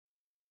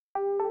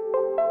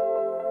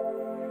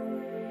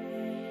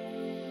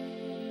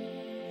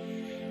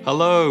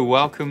Hello,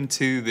 welcome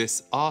to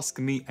this Ask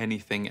Me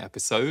Anything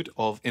episode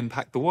of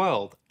Impact the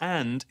World.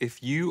 And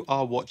if you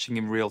are watching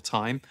in real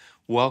time,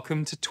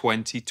 welcome to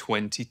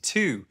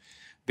 2022,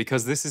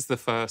 because this is the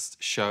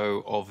first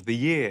show of the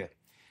year.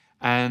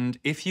 And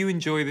if you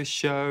enjoy this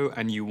show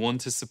and you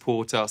want to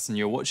support us and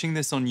you're watching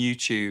this on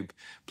YouTube,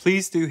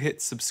 please do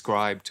hit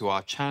subscribe to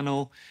our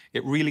channel.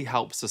 It really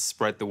helps us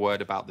spread the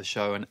word about the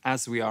show. And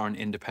as we are an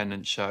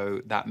independent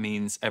show, that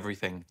means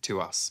everything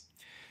to us.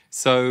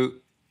 So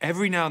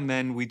every now and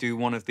then we do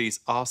one of these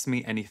Ask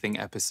Me Anything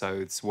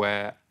episodes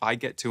where I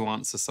get to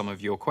answer some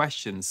of your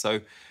questions.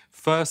 So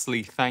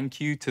firstly, thank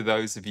you to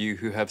those of you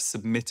who have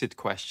submitted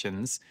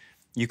questions.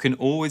 You can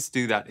always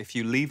do that if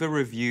you leave a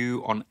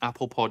review on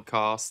Apple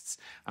Podcasts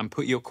and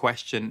put your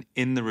question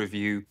in the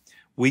review.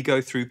 We go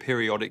through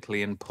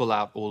periodically and pull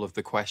out all of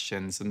the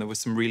questions, and there were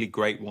some really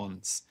great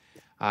ones.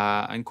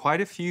 And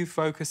quite a few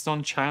focused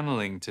on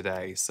channeling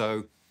today.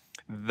 So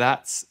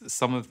that's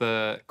some of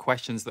the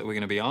questions that we're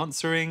going to be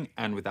answering.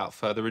 And without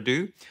further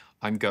ado,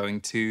 I'm going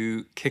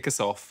to kick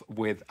us off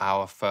with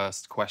our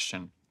first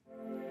question.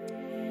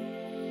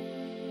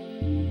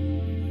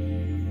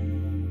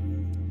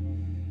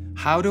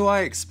 How do I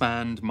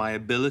expand my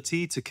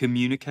ability to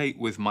communicate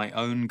with my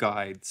own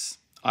guides?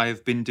 I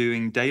have been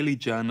doing daily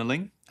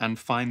journaling and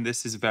find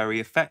this is very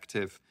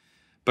effective,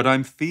 but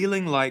I'm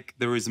feeling like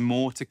there is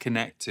more to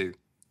connect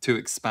to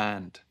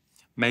expand.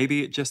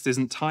 Maybe it just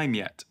isn't time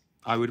yet.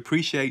 I would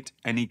appreciate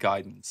any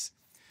guidance.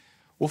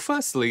 Well,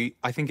 firstly,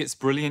 I think it's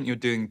brilliant you're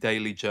doing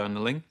daily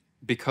journaling,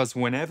 because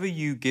whenever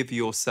you give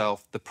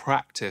yourself the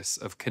practice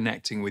of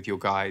connecting with your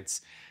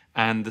guides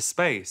and the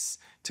space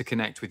to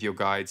connect with your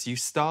guides, you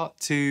start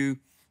to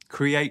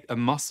create a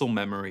muscle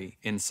memory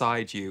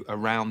inside you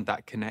around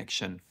that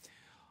connection.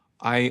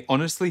 I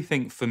honestly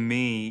think for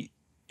me,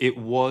 it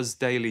was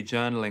daily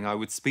journaling. I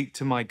would speak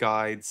to my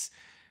guides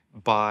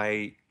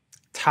by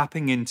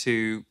tapping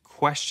into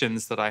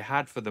questions that I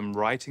had for them,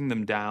 writing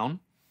them down,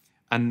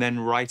 and then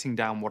writing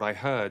down what I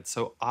heard.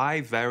 So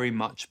I very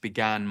much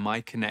began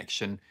my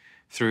connection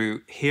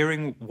through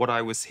hearing what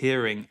I was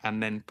hearing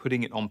and then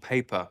putting it on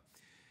paper.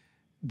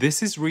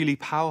 This is really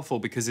powerful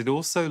because it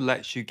also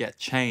lets you get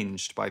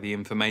changed by the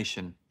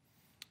information.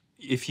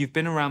 If you've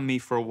been around me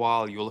for a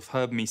while, you'll have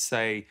heard me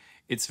say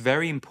it's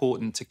very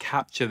important to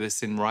capture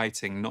this in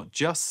writing, not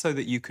just so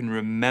that you can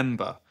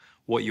remember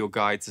what your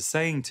guides are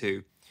saying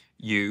to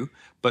you,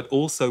 but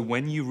also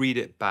when you read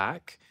it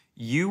back,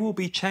 you will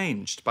be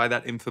changed by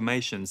that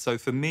information. So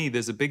for me,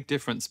 there's a big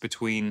difference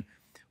between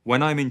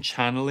when I'm in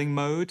channeling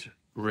mode,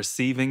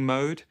 receiving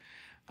mode,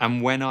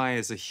 and when I,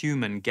 as a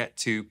human, get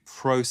to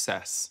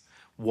process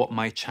what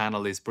my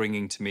channel is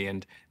bringing to me.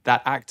 And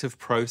that active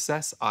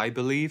process, I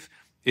believe,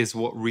 is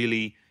what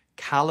really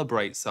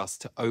calibrates us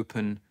to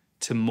open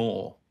to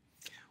more.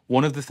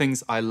 One of the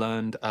things I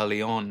learned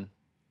early on,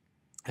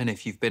 and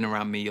if you've been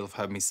around me, you'll have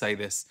heard me say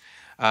this,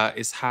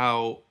 is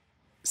how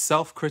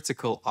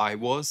self-critical I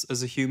was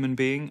as a human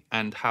being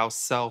and how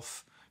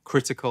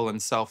self-critical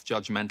and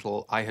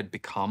self-judgmental I had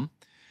become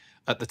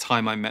at the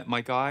time I met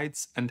my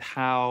guides, and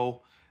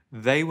how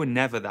they were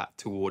never that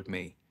toward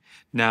me.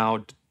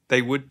 Now,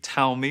 they would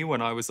tell me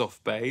when I was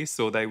off base,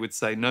 or they would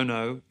say,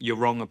 no, you're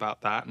wrong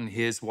about that, and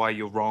here's why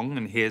you're wrong,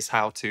 and here's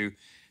how to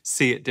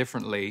see it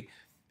differently.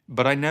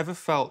 But I never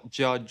felt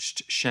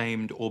judged,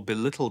 shamed, or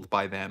belittled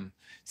by them.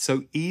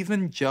 So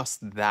even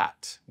just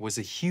that was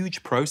a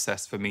huge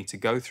process for me to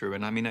go through.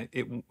 And I mean,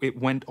 it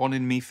went on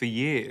in me for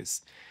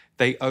years.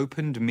 They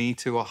opened me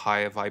to a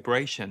higher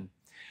vibration.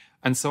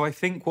 And so I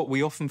think what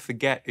we often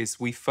forget is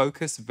we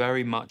focus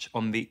very much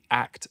on the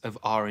act of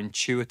our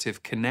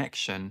intuitive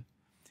connection,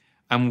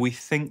 and we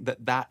think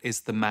that that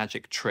is the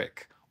magic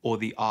trick or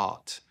the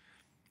art.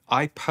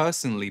 I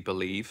personally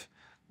believe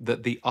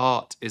that the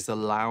art is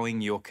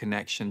allowing your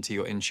connection to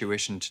your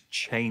intuition to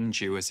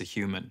change you as a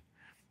human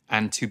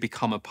and to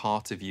become a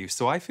part of you.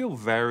 So I feel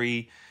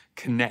very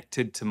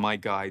connected to my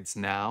guides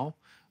now,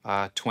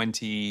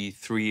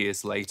 23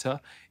 years later,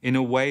 in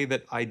a way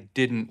that I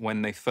didn't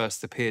when they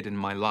first appeared in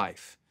my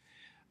life.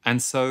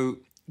 And so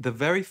the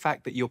very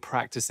fact that you're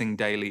practicing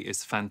daily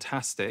is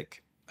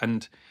fantastic.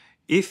 And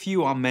if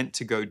you are meant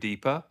to go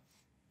deeper,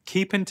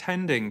 keep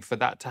intending for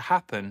that to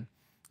happen,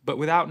 but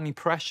without any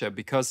pressure,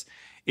 because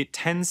it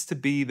tends to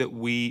be that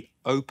we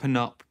open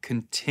up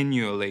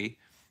continually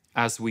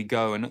as we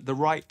go and at the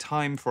right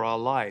time for our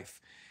life,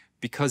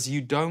 because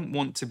you don't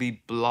want to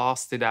be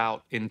blasted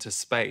out into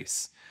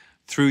space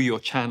through your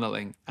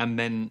channeling and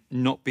then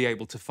not be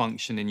able to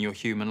function in your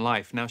human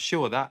life. Now,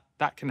 sure, that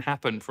can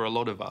happen for a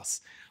lot of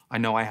us. I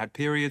know I had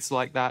periods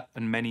like that,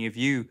 and many of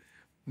you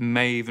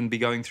may even be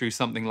going through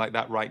something like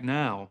that right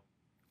now.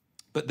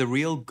 But the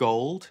real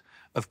gold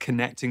of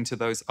connecting to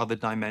those other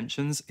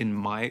dimensions, in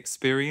my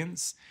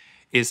experience,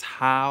 is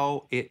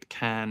how it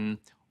can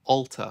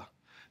alter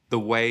the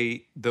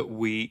way that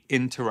we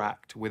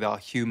interact with our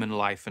human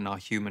life and our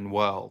human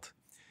world.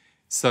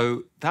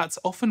 So that's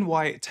often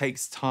why it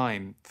takes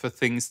time for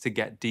things to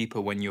get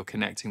deeper when you're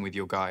connecting with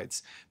your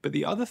guides. But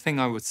the other thing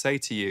I would say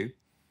to you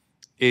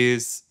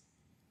is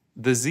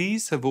the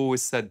Z's have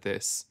always said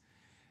this: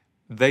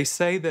 They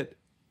say that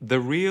the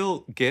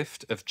real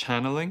gift of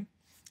channeling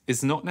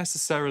is not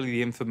necessarily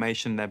the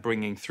information they're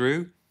bringing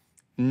through,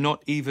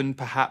 not even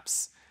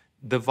perhaps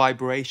the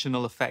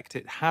vibrational effect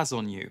it has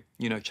on you.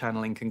 You know,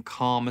 channeling can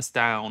calm us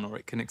down, or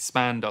it can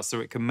expand us,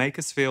 or it can make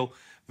us feel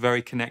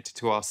very connected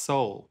to our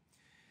soul.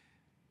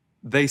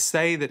 They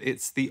say that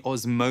it's the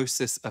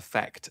osmosis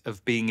effect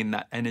of being in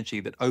that energy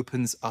that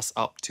opens us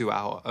up to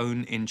our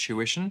own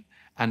intuition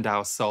and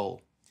our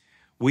soul.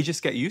 We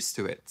just get used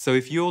to it. So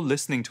if you're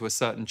listening to a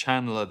certain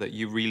channeler that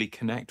you really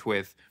connect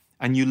with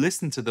and you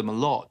listen to them a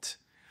lot,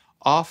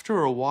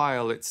 after a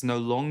while, it's no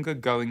longer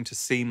going to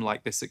seem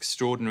like this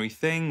extraordinary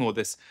thing or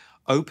this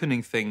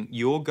opening thing.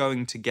 You're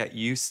going to get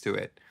used to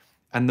it.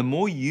 And the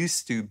more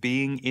used to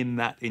being in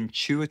that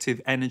intuitive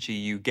energy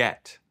you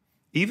get,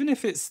 even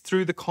if it's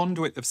through the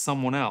conduit of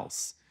someone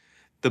else,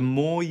 the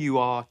more you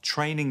are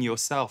training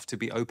yourself to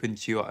be open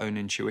to your own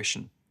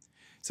intuition.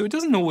 So it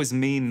doesn't always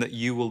mean that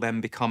you will then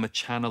become a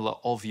channeler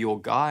of your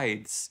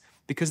guides,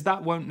 because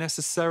that won't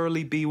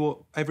necessarily be what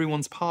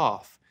everyone's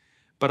path.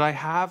 But I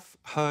have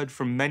heard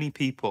from many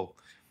people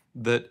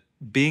that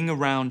being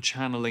around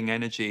channeling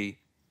energy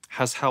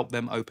has helped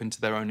them open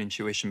to their own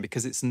intuition,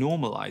 because it's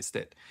normalized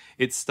it.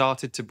 It's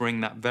started to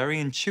bring that very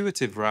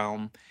intuitive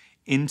realm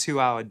into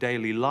our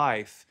daily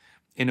life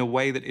in a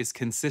way that is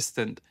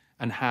consistent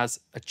and has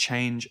a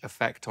change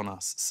effect on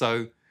us.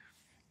 So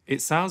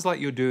it sounds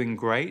like you're doing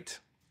great.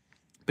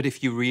 But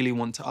if you really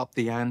want to up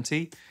the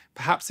ante,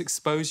 perhaps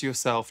expose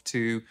yourself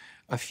to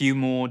a few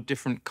more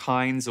different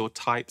kinds or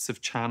types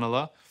of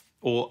channeler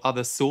or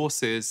other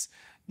sources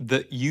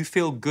that you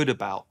feel good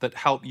about, that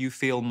help you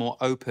feel more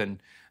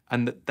open,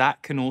 and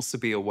that can also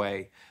be a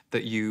way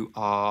that you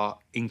are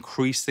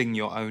increasing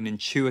your own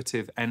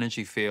intuitive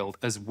energy field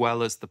as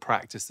well as the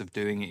practice of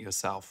doing it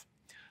yourself.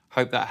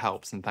 Hope that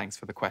helps, and thanks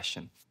for the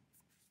question.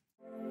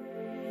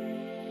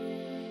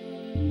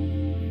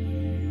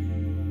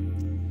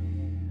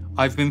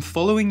 I've been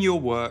following your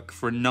work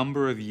for a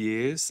number of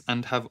years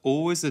and have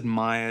always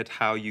admired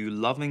how you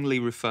lovingly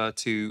refer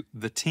to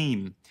the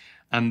team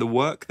and the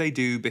work they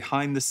do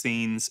behind the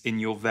scenes in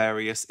your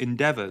various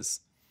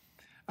endeavors.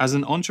 As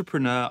an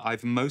entrepreneur,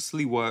 I've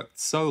mostly worked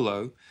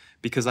solo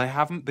because I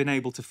haven't been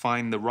able to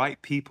find the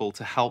right people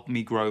to help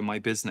me grow my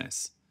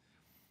business.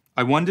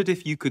 I wondered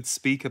if you could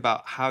speak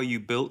about how you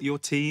built your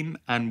team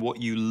and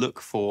what you look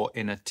for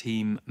in a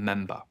team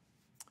member.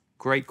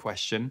 Great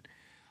question.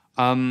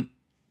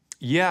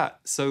 Yeah,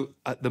 so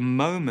at the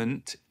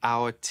moment,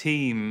 our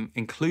team,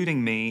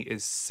 including me,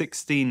 is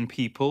 16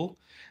 people.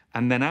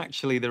 And then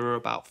actually there are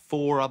about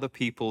 4 other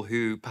people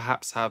who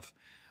perhaps have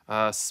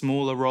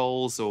smaller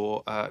roles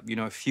or,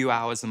 a few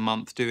hours a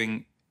month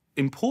doing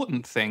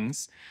important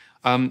things.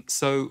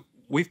 So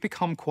we've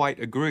become quite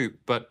a group,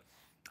 but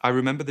I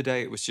remember the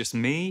day it was just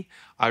me.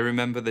 I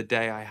remember the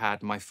day I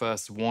had my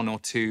first 1 or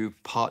 2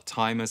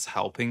 part-timers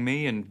helping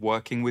me and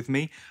working with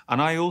me.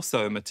 And I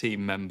also am a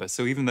team member.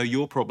 So even though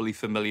you're probably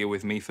familiar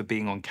with me for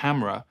being on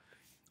camera,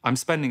 I'm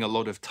spending a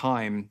lot of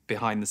time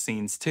behind the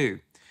scenes too.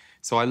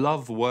 So I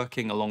love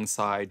working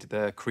alongside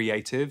the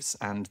creatives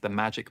and the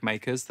magic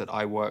makers that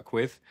I work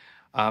with.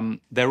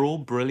 They're all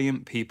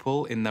brilliant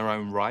people in their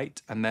own right,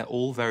 and they're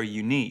all very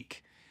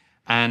unique.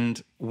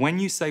 And when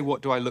you say,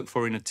 what do I look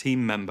for in a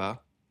team member?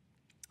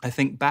 I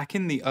think back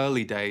in the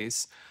early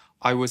days,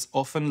 I was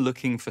often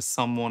looking for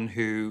someone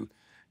who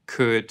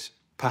could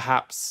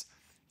perhaps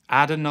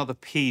add another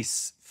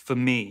piece for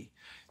me.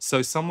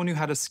 So someone who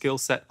had a skill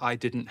set I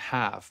didn't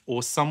have,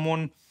 or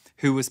someone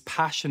who was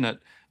passionate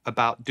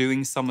about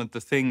doing some of the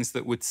things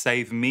that would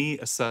save me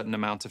a certain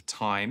amount of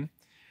time.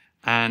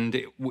 And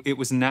it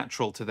was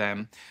natural to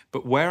them.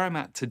 But where I'm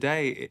at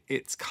today,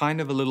 it's kind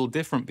of a little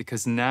different,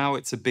 because now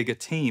it's a bigger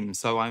team.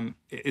 So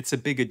it's a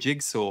bigger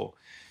jigsaw.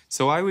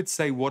 So I would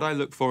say what I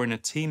look for in a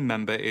team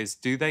member is,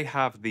 do they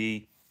have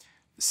the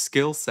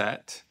skill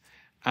set?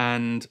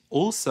 And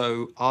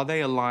also, are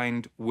they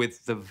aligned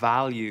with the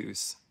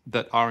values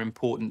that are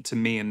important to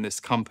me in this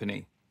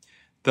company?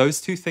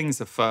 Those 2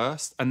 things are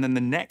first. And then the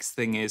next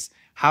thing is,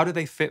 how do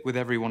they fit with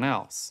everyone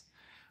else?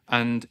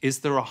 And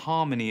is there a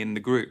harmony in the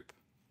group?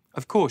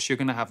 Of course, you're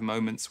going to have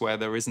moments where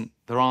there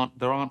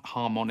aren't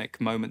harmonic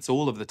moments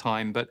all of the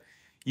time, but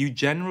you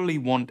generally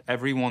want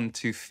everyone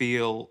to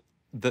feel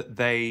that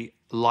they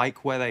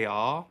like where they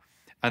are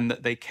and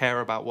that they care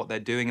about what they're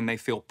doing and they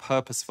feel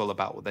purposeful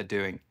about what they're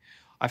doing.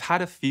 I've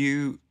had a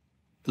few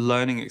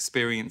learning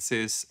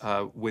experiences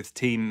with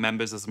team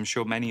members, as I'm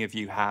sure many of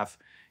you have,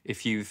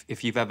 if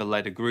you've ever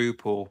led a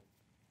group, or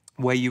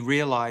where you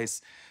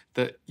realize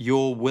that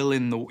your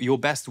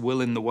best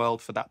will in the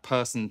world for that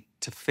person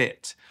to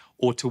fit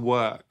or to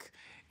work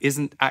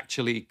isn't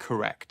actually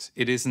correct.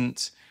 It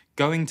isn't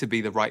going to be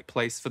the right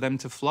place for them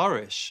to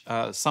flourish.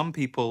 Some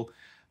people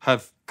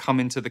have come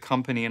into the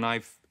company and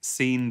I've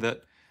seen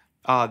that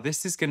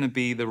this is going to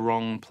be the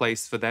wrong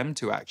place for them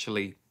to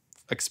actually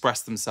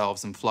express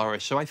themselves and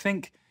flourish. So I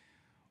think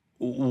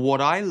what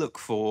I look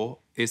for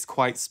is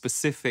quite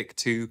specific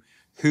to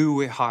who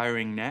we're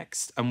hiring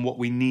next and what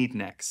we need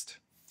next.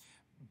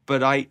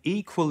 But I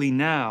equally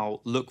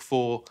now look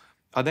for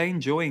Are they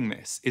enjoying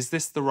this? Is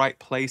this the right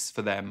place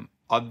for them?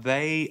 Are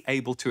they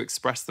able to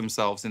express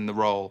themselves in the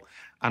role?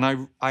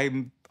 And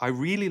I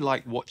really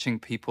like watching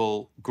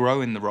people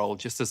grow in the role,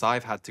 just as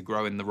I've had to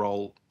grow in the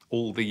role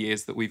all the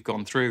years that we've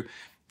gone through.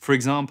 For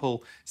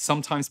example,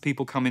 sometimes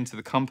people come into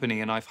the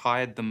company and I've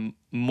hired them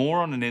more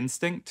on an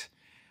instinct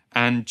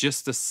and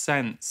just a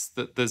sense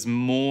that there's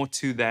more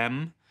to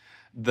them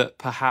that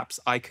perhaps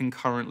I can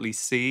currently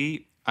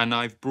see. And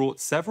I've brought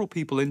several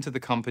people into the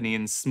company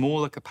in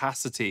smaller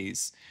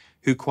capacities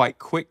who quite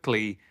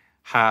quickly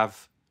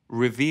have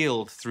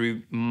revealed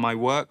through my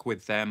work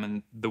with them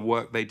and the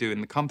work they do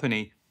in the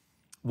company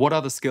what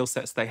other skill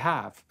sets they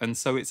have. And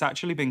so it's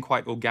actually been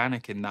quite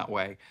organic in that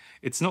way.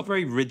 It's not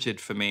very rigid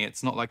for me.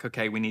 It's not like,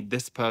 okay, we need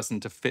this person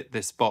to fit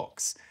this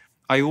box.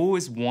 I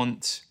always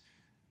want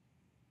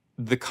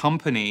the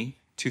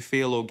company to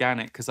feel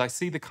organic because I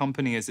see the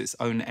company as its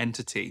own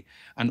entity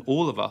and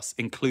all of us,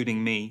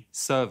 including me,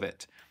 serve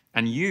it.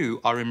 And you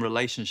are in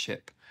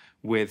relationship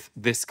with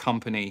this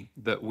company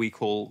that we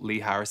call Lee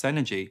Harris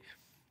Energy.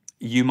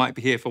 You might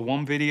be here for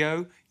one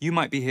video, you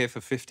might be here for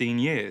 15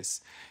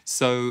 years.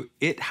 So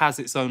it has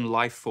its own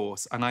life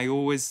force. And I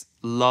always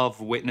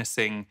love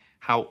witnessing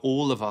how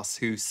all of us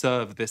who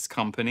serve this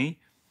company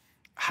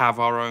have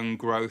our own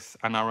growth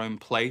and our own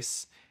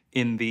place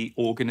in the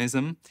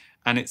organism.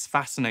 And it's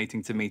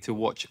fascinating to me to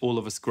watch all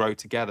of us grow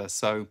together.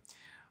 So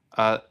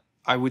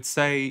I would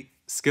say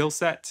skill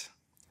set,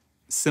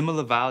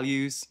 similar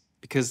values,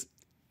 because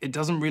it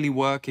doesn't really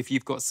work if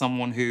you've got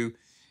someone who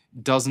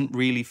doesn't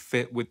really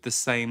fit with the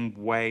same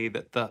way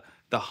that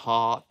the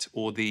heart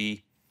or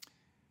the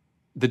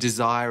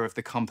desire of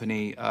the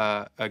company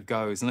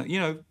goes. And, you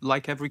know,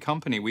 like every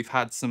company, we've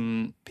had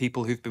some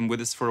people who've been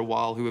with us for a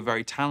while who are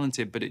very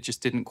talented, but it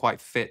just didn't quite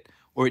fit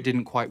or it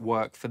didn't quite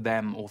work for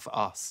them or for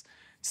us.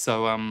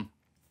 So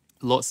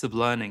lots of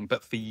learning.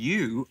 But for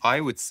you,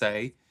 I would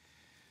say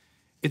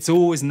it's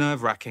always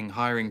nerve-wracking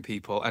hiring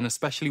people, and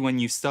especially when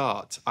you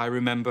start. I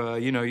remember,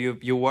 you know,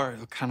 you're worried,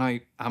 am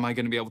I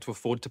going to be able to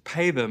afford to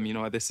pay them? You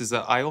know,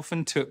 I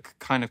often took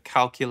kind of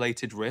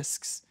calculated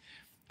risks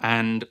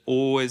and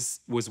always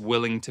was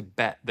willing to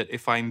bet that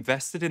if I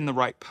invested in the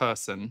right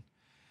person,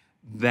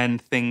 then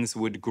things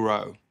would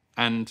grow.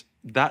 And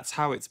that's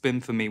how it's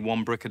been for me,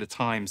 one brick at a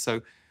time.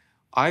 So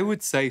I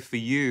would say for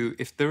you,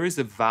 if there is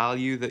a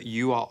value that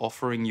you are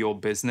offering your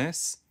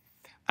business,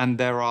 and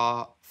there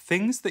are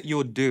things that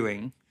you're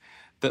doing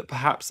that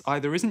perhaps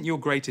either isn't your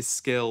greatest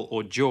skill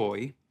or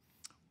joy,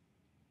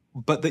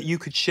 but that you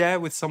could share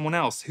with someone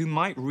else who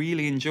might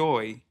really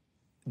enjoy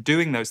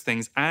doing those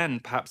things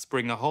and perhaps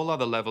bring a whole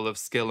other level of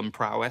skill and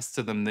prowess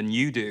to them than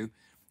you do,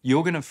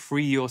 you're going to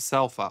free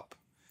yourself up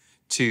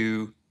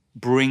to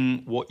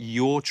bring what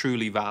you're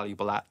truly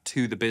valuable at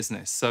to the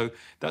business. So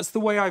that's the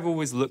way I've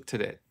always looked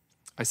at it.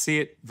 I see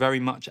it very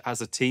much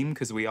as a team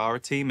because we are a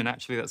team. And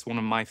actually, that's one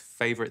of my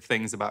favorite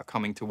things about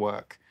coming to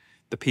work,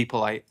 the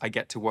people I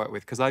get to work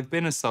with, because I've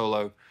been a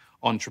solo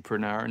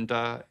entrepreneur and,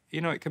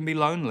 you know, it can be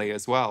lonely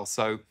as well.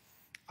 So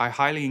I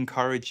highly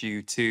encourage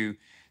you to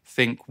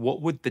think,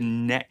 what would the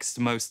next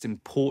most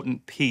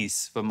important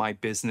piece for my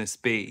business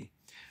be?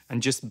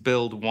 And just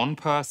build one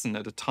person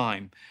at a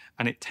time.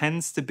 And it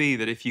tends to be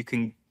that if you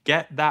can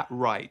get that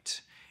right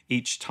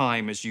each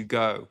time as you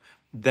go,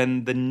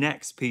 then the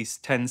next piece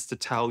tends to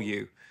tell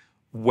you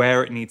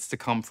where it needs to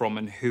come from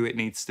and who it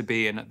needs to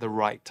be in at the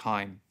right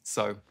time.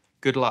 So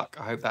good luck.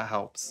 I hope that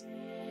helps.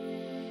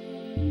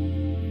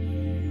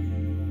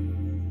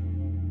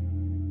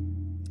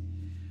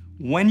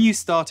 When you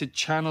started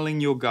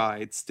channeling your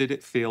guides, did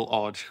it feel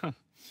odd?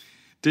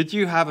 Did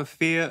you have a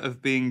fear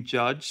of being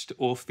judged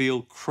or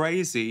feel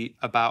crazy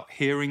about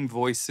hearing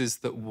voices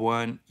that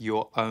weren't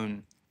your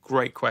own?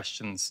 Great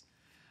questions.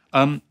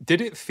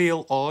 Did it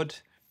feel odd?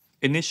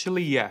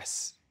 Initially,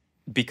 yes,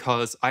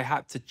 because I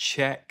had to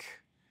check,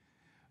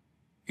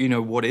 you know,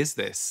 what is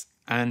this?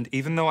 And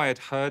even though I had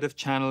heard of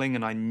channeling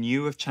and I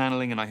knew of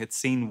channeling and I had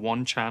seen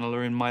one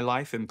channeler in my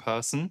life in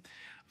person,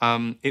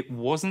 it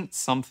wasn't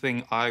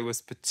something I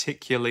was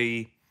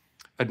particularly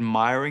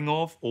admiring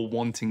of or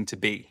wanting to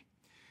be.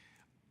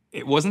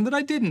 It wasn't that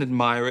I didn't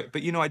admire it,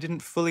 but, you know, I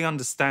didn't fully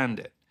understand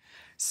it.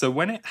 So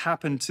when it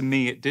happened to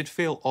me, it did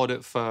feel odd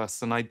at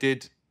first. And I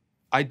did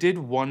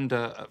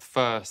wonder at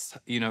first,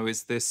 you know,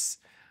 is this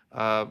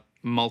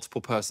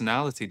multiple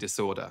personality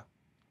disorder?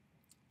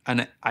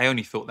 And I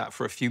only thought that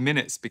for a few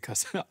minutes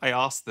because I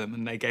asked them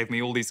and they gave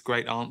me all these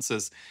great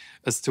answers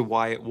as to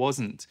why it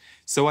wasn't.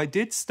 So I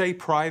did stay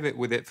private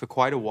with it for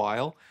quite a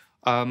while.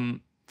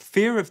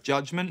 Fear of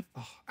judgment,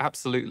 oh,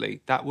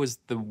 absolutely. That was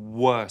the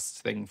worst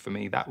thing for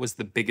me. That was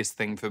the biggest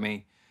thing for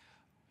me.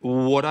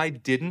 What I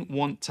didn't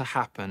want to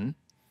happen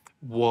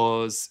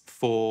was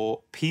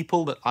for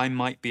people that I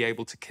might be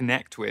able to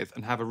connect with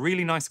and have a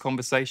really nice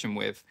conversation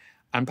with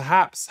and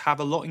perhaps have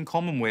a lot in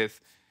common with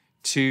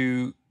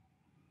to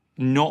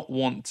not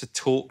want to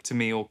talk to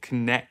me or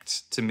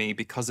connect to me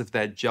because of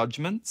their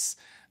judgments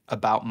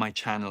about my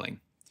channeling.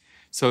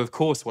 So, of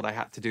course, what I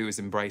had to do is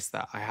embrace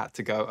that. I had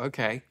to go,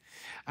 okay.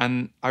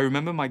 And I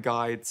remember my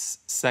guides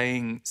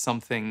saying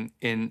something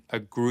in a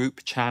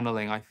group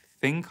channeling. I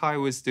think I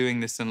was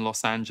doing this in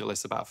Los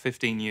Angeles about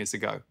 15 years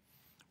ago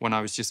when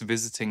I was just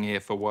visiting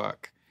here for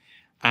work.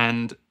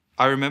 And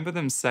I remember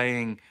them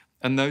saying,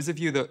 and those of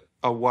you that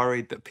are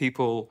worried that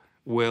people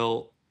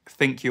will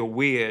think you're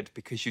weird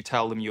because you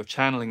tell them you're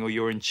channeling or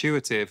you're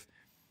intuitive,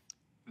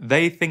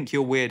 they think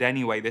you're weird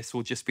anyway. This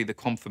will just be the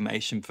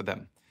confirmation for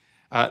them.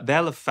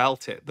 They'll have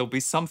felt it. There'll be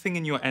something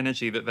in your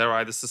energy that they're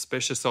either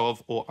suspicious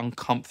of or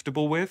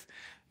uncomfortable with.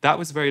 That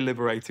was very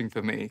liberating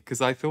for me because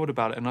I thought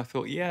about it and I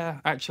thought, yeah,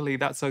 actually,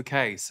 that's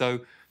okay. So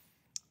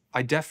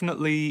I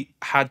definitely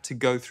had to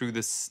go through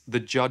the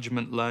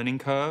judgment learning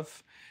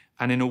curve.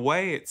 And in a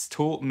way, it's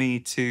taught me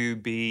to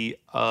be,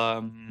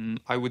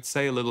 I would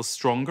say, a little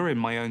stronger in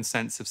my own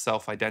sense of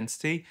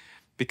self-identity.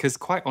 Because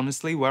quite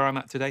honestly, where I'm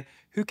at today,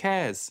 who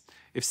cares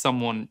if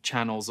someone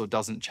channels or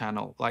doesn't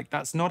channel? Like,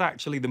 that's not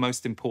actually the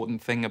most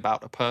important thing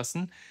about a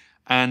person.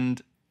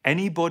 And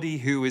anybody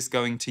who is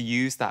going to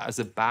use that as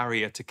a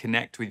barrier to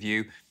connect with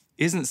you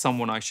isn't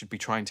someone I should be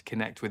trying to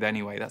connect with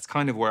anyway. That's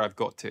kind of where I've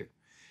got to.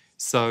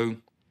 So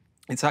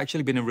it's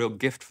actually been a real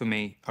gift for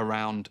me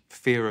around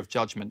fear of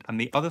judgment. And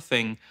the other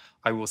thing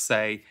I will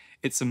say,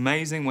 it's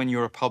amazing when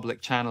you're a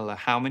public channeler,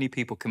 how many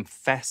people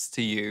confess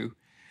to you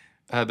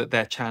that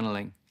they're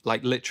channeling.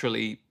 Like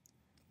literally,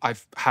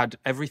 I've had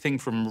everything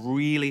from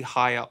really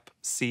high up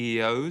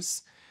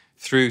CEOs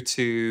through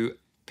to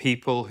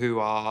people who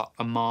are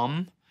a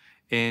mom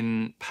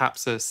in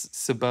perhaps a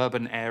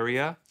suburban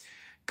area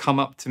come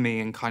up to me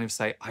and kind of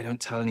say, I don't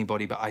tell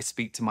anybody, but I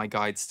speak to my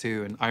guides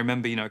too. And I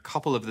remember, a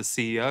couple of the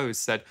CEOs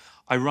said,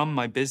 I run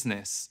my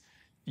business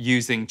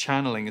using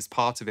channeling as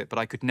part of it, but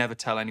I could never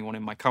tell anyone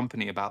in my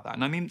company about that.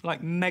 And I mean,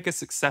 like mega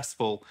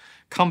successful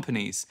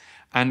companies.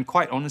 And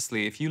quite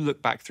honestly, if you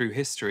look back through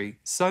history,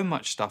 so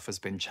much stuff has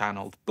been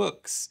channeled,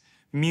 books,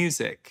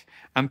 music,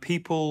 and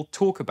people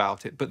talk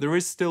about it, but there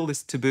is still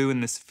this taboo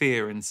and this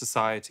fear in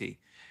society.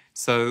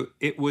 So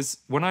it was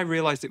when I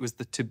realized it was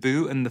the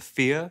taboo and the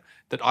fear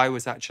that I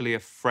was actually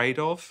afraid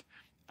of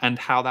and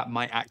how that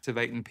might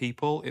activate in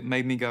people, it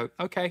made me go,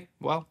 okay,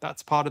 well,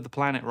 that's part of the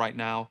planet right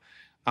now.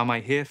 Am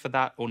I here for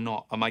that or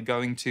not? Am I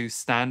going to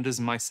stand as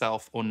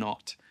myself or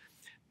not?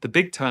 The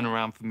big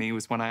turnaround for me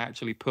was when I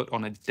actually put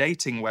on a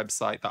dating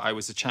website that I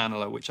was a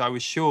channeler, which I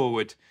was sure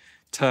would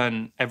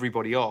turn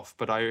everybody off.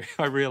 But I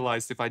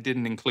realized if I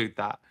didn't include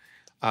that,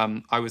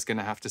 I was going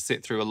to have to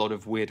sit through a lot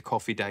of weird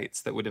coffee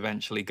dates that would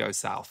eventually go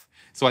south.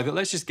 So I thought,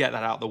 let's just get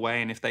that out of the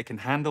way. And if they can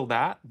handle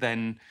that,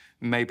 then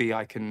maybe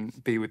I can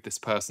be with this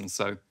person.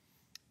 So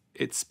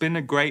it's been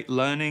a great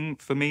learning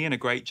for me and a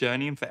great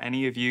journey. And for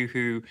any of you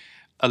who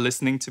are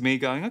listening to me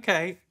going,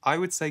 okay, I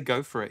would say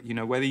go for it.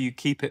 Whether you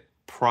keep it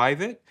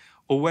private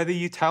or whether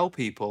you tell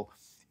people,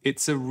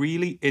 it's a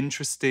really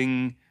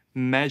interesting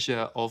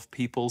measure of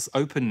people's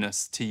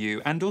openness to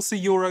you and also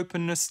your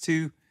openness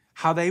to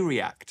how they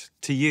react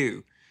to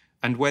you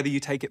and whether you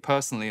take it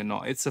personally or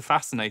not. It's a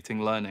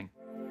fascinating learning.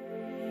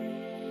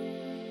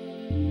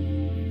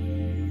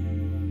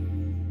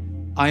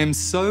 I am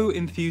so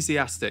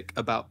enthusiastic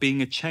about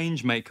being a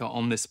change maker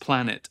on this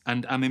planet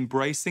and am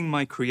embracing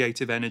my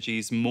creative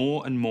energies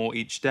more and more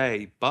each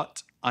day,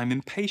 but I'm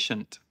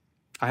impatient.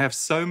 I have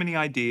so many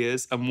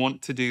ideas and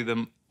want to do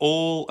them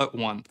all at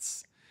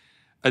once.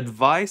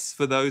 Advice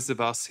for those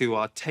of us who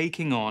are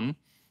taking on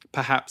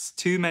perhaps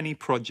too many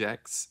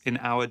projects in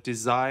our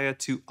desire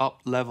to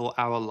up-level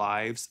our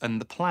lives and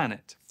the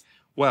planet.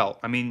 Well,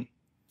 I mean,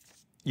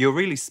 you're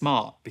really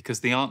smart because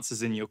the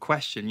answer's in your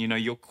question.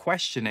 You're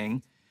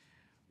questioning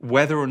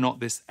whether or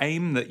not this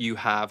aim that you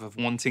have of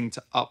wanting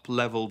to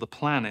up-level the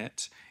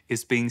planet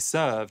is being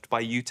served by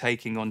you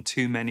taking on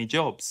too many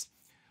jobs.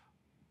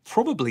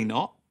 Probably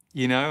not,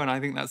 and I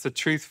think that's the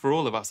truth for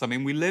all of us. I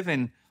mean, we live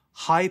in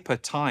hyper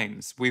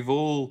times. We've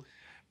all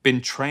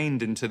been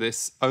trained into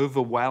this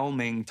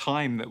overwhelming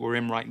time that we're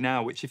in right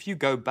now, which if you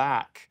go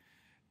back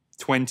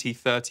 20,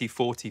 30,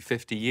 40,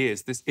 50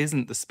 years, this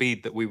isn't the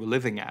speed that we were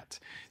living at.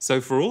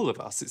 So for all of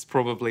us, it's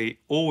probably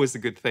always a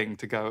good thing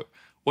to go,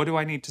 what do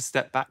I need to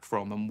step back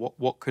from and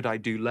what could I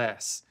do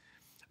less?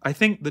 I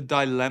think the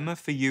dilemma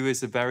for you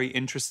is a very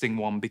interesting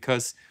one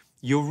because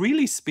you're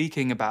really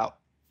speaking about,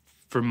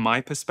 from my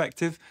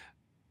perspective,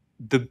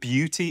 the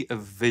beauty of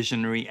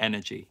visionary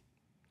energy.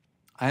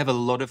 I have a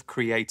lot of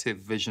creative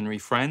visionary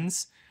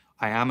friends.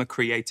 I am a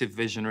creative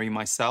visionary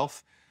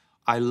myself.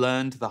 I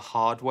learned the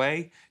hard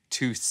way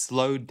to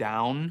slow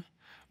down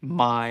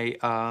my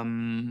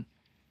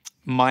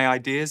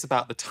ideas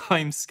about the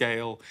time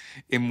scale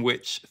in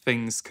which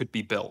things could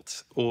be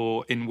built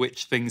or in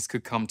which things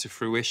could come to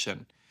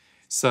fruition.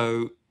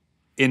 So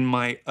in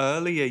my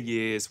earlier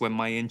years, when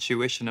my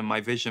intuition and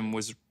my vision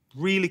was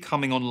really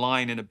coming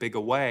online in a bigger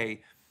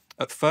way,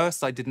 at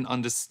first I didn't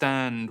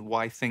understand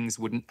why things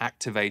wouldn't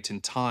activate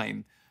in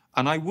time.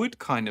 And I would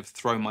kind of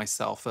throw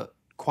myself at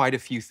quite a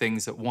few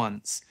things at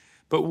once.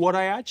 But what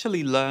I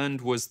actually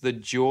learned was the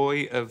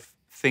joy of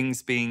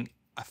things being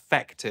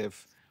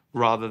effective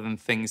rather than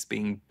things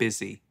being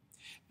busy.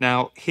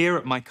 Now, here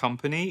at my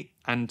company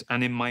and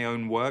in my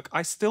own work,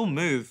 I still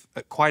move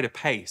at quite a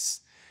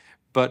pace.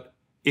 But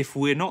if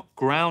we're not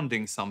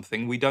grounding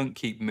something, we don't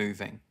keep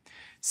moving.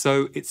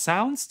 So it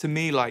sounds to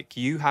me like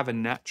you have a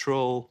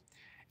natural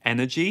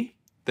energy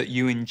that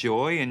you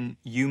enjoy, and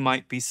you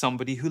might be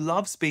somebody who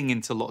loves being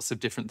into lots of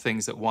different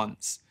things at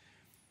once.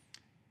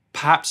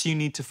 Perhaps you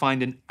need to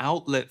find an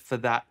outlet for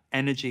that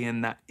energy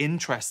and that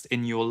interest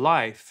in your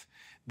life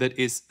that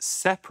is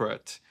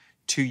separate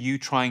to you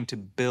trying to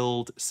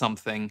build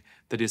something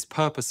that is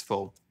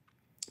purposeful.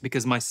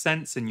 Because my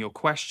sense in your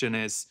question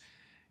is,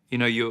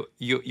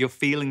 you're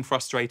feeling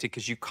frustrated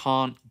because you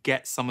can't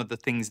get some of the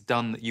things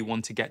done that you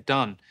want to get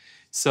done.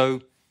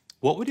 So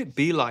what would it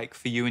be like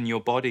for you and your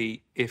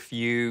body if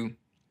you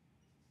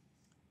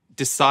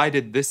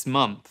decided this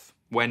month,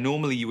 where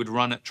normally you would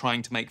run at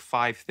trying to make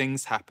 5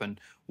 things happen,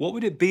 what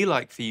would it be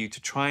like for you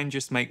to try and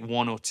just make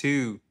 1 or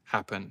 2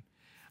 happen?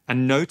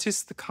 And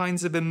notice the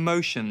kinds of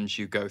emotions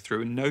you go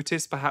through, and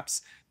notice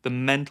perhaps the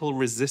mental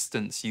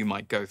resistance you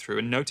might go through,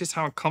 and notice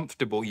how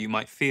uncomfortable you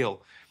might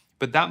feel.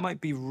 But that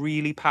might be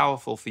really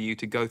powerful for you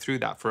to go through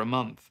that for a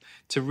month,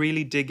 to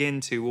really dig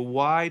into, well,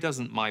 why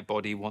doesn't my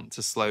body want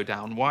to slow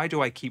down? Why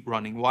do I keep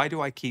running? Why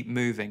do I keep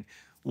moving?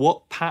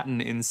 What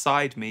pattern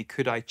inside me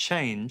could I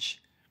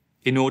change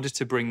in order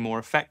to bring more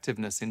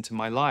effectiveness into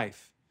my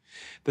life?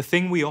 The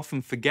thing we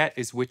often forget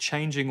is we're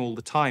changing all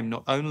the time.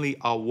 Not only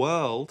our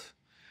world,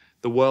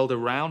 the world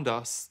around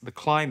us, the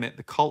climate,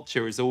 the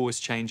culture is always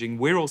changing.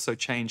 We're also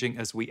changing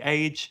as we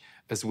age,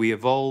 as we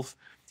evolve.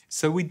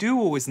 So we do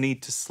always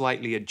need to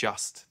slightly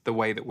adjust the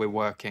way that we're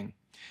working.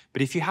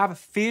 But if you have a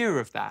fear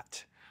of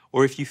that,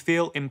 or if you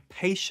feel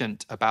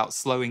impatient about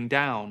slowing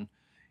down,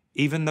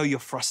 even though you're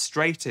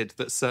frustrated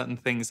that certain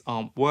things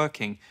aren't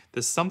working,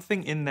 there's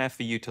something in there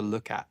for you to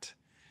look at.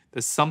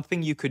 There's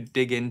something you could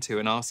dig into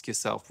and ask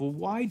yourself, well,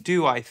 why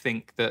do I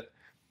think that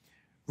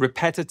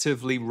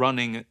repetitively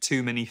running at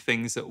too many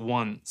things at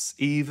once,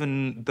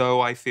 even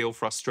though I feel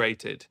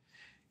frustrated,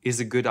 is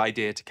a good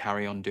idea to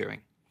carry on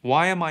doing?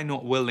 Why am I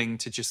not willing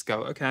to just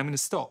go, okay, I'm going to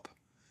stop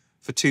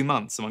for 2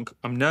 months.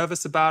 I'm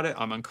nervous about it,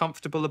 I'm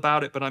uncomfortable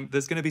about it, but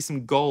there's going to be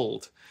some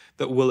gold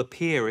that will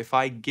appear if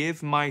I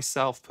give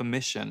myself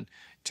permission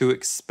to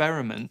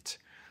experiment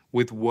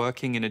with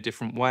working in a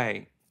different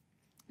way.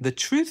 The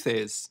truth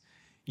is,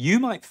 you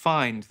might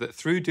find that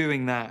through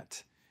doing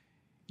that,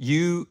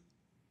 you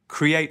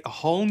create a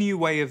whole new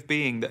way of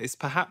being that is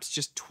perhaps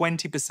just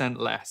 20%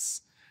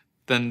 less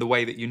than the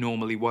way that you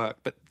normally work,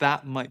 but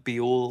that might be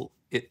all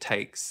it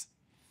takes.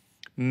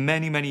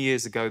 Many, many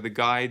years ago, the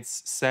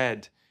guides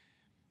said,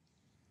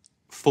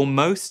 for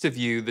most of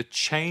you, the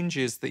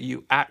changes that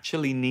you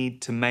actually need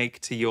to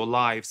make to your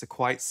lives are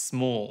quite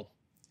small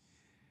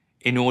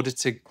in order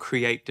to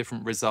create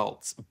different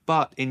results.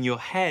 But in your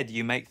head,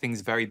 you make things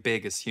very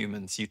big as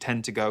humans. You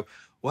tend to go,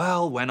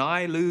 well, when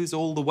I lose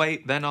all the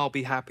weight, then I'll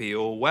be happy.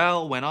 Or,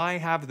 well, when I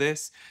have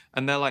this.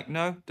 And they're like,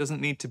 no, it doesn't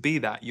need to be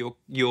that.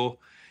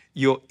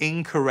 You're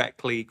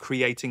incorrectly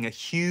creating a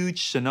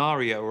huge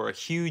scenario or a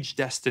huge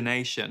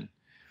destination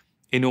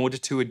in order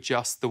to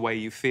adjust the way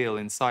you feel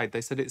inside.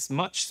 They said it's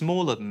much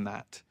smaller than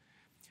that.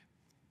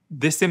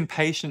 This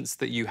impatience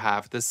that you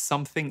have, there's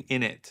something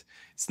in it.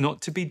 It's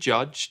not to be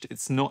judged.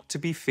 It's not to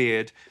be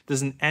feared.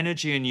 There's an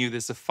energy in you.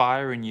 There's a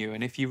fire in you.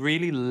 And if you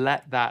really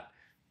let that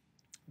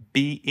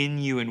be in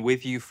you and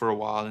with you for a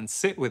while and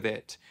sit with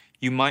it,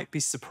 you might be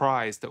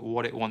surprised at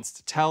what it wants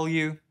to tell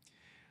you,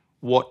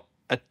 what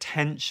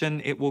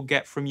attention it will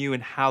get from you,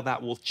 and how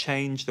that will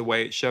change the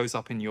way it shows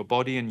up in your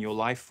body and your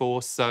life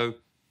force. So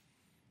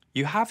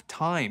you have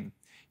time.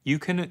 You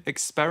can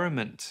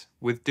experiment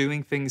with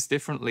doing things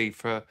differently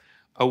for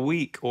a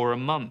week or a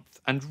month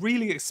and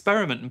really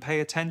experiment and pay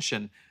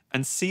attention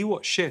and see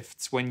what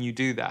shifts when you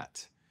do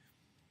that.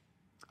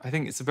 I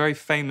think it's a very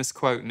famous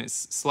quote, and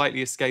it's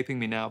slightly escaping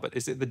me now, but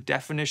is it the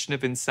definition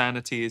of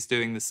insanity is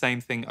doing the same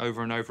thing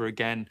over and over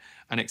again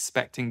and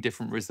expecting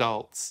different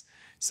results?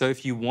 So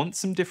if you want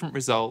some different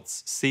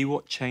results, see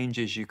what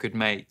changes you could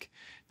make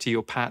to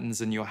your patterns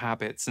and your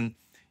habits. And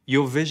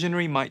your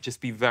visionary might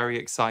just be very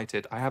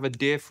excited. I have a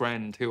dear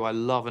friend who I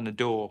love and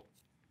adore.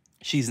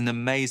 She's an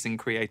amazing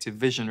creative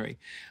visionary.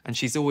 And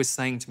she's always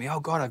saying to me,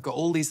 oh God, I've got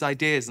all these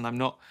ideas and I'm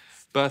not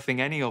birthing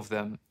any of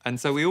them. And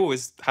so we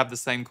always have the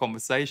same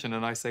conversation.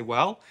 And I say,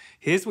 well,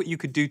 here's what you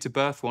could do to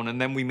birth one.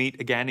 And then we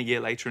meet again a year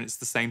later and it's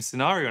the same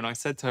scenario. And I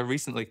said to her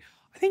recently,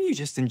 I think you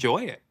just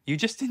enjoy it. You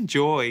just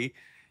enjoy,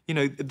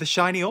 the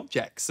shiny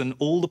objects and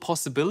all the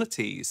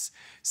possibilities.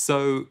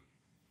 So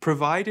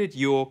provided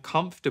you're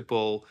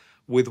comfortable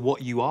with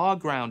what you are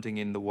grounding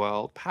in the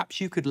world,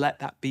 perhaps you could let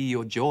that be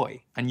your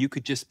joy, and you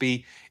could just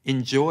be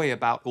enjoy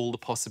about all the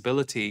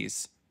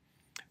possibilities,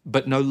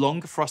 but no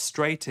longer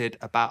frustrated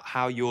about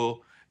how you're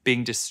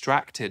being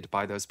distracted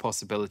by those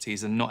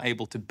possibilities and not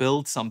able to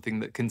build something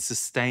that can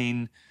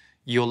sustain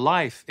your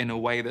life in a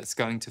way that's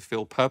going to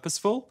feel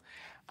purposeful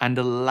and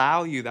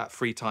allow you that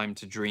free time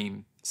to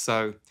dream.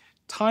 So,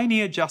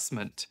 tiny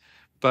adjustment,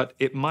 but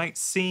it might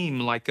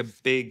seem like a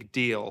big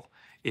deal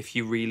if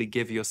you really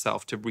give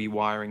yourself to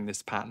rewiring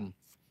this pattern.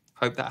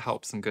 Hope that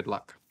helps, and good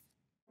luck.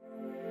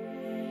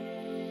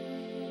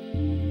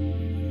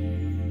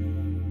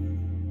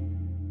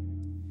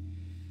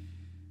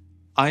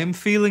 I am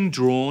feeling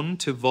drawn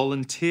to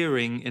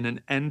volunteering in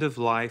an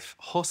end-of-life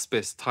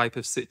hospice type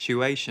of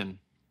situation.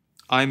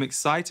 I am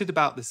excited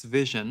about this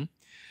vision,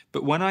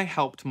 but when I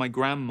helped my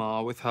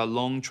grandma with her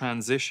long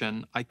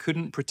transition, I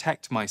couldn't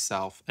protect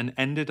myself and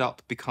ended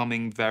up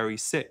becoming very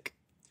sick.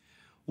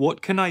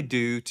 What can I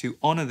do to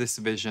honor this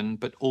vision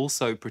but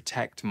also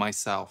protect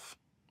myself?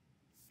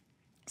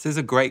 This is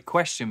a great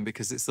question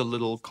because it's a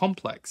little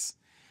complex.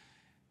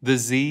 The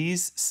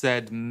Z's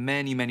said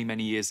many, many,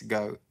 many years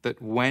ago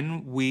that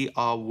when we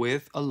are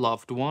with a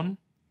loved one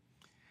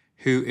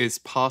who is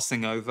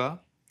passing over,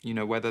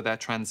 whether their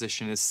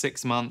transition is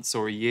 6 months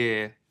or a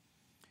year,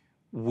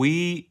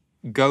 we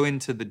go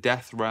into the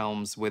death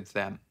realms with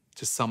them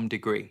to some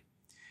degree.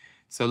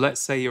 So let's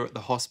say you're at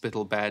the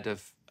hospital bed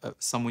of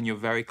someone you're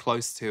very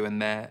close to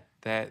and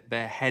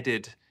they're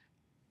headed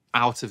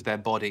out of their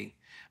body,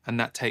 and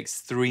that takes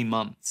 3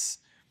 months.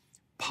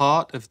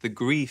 Part of the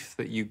grief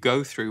that you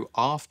go through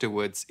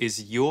afterwards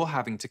is you're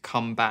having to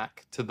come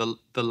back to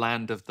the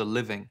land of the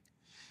living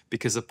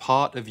because a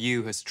part of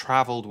you has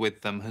traveled with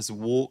them, has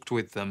walked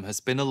with them, has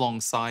been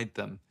alongside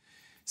them.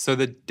 So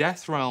the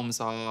death realms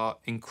are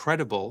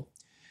incredible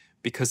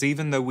because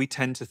even though we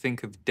tend to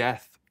think of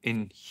death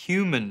in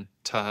human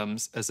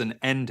terms as an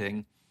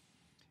ending,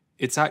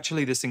 it's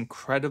actually this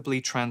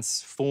incredibly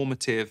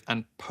transformative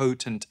and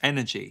potent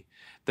energy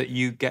that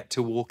you get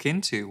to walk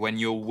into when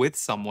you're with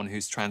someone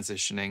who's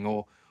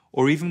transitioning,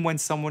 or even when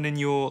someone in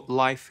your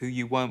life who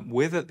you weren't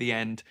with at the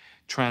end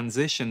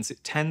transitions.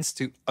 It tends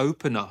to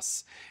open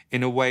us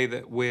in a way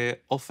that we're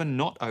often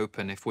not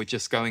open if we're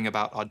just going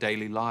about our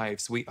daily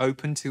lives. We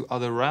open to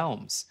other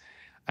realms,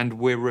 and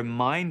we're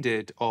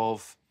reminded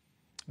of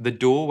the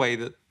doorway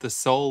that the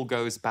soul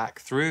goes back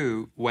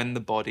through when the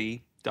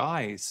body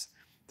dies.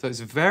 So it's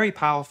very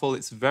powerful,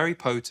 it's very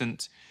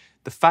potent.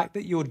 The fact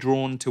that you're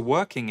drawn to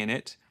working in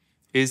it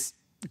is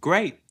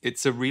great.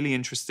 It's a really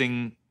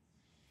interesting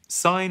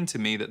sign to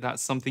me that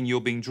that's something you're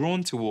being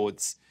drawn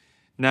towards.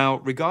 Now,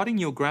 regarding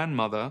your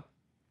grandmother,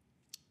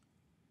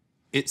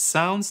 it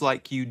sounds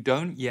like you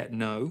don't yet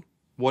know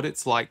what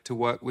it's like to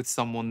work with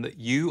someone that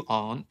you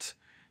aren't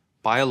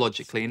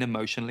biologically and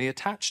emotionally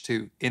attached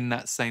to in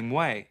that same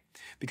way.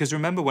 Because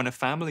remember, when a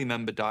family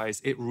member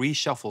dies, it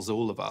reshuffles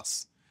all of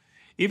us.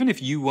 Even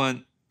if you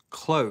weren't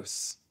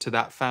close to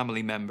that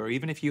family member,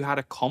 even if you had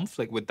a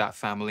conflict with that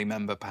family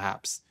member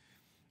perhaps,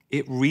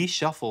 it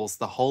reshuffles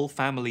the whole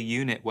family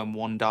unit when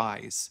one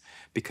dies,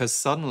 because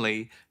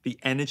suddenly the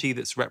energy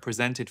that's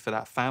represented for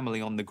that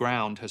family on the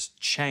ground has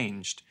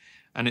changed.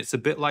 And it's a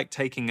bit like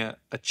taking a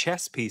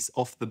chess piece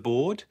off the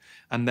board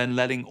and then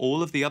letting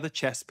all of the other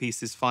chess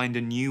pieces find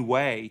a new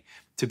way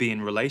to be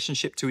in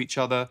relationship to each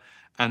other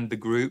and the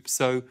group.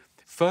 So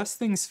first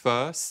things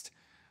first,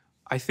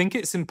 I think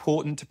it's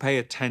important to pay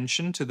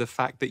attention to the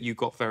fact that you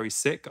got very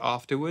sick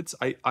afterwards.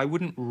 I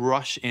wouldn't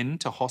rush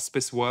into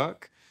hospice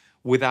work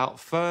without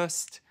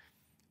first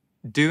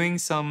doing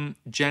some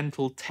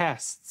gentle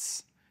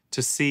tests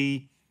to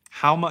see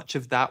how much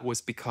of that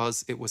was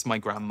because it was my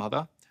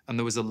grandmother and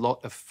there was a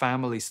lot of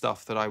family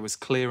stuff that I was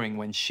clearing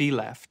when she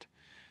left,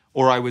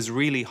 or I was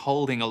really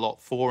holding a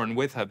lot for and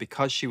with her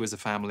because she was a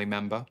family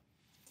member.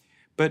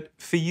 But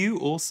for you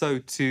also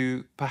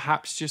to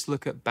perhaps just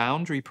look at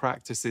boundary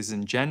practices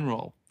in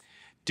general.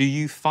 Do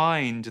you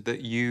find that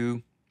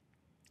you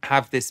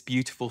have this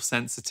beautiful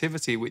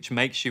sensitivity which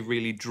makes you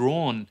really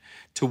drawn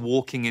to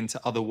walking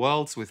into other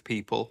worlds with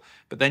people,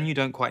 but then you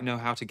don't quite know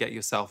how to get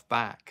yourself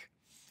back?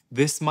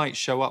 This might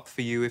show up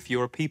for you if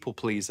you're a people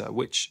pleaser,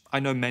 which I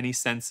know many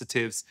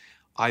sensitives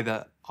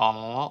either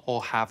are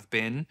or have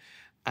been.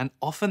 And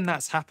often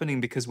that's happening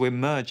because we're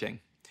merging.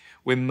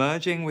 We're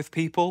merging with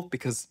people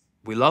because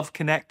we love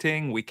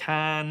connecting,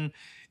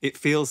 it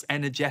feels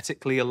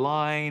energetically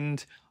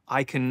aligned,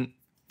 I can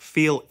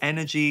feel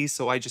energy,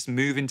 so I just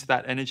move into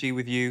that energy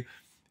with you.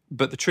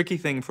 But the tricky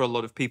thing for a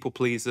lot of people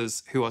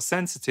pleasers who are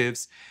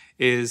sensitives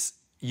is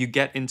you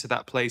get into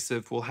that place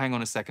of, well, hang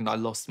on a second, I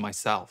lost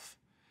myself.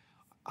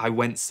 I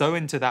went so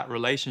into that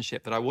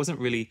relationship that I wasn't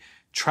really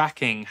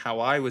tracking how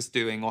I was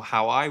doing or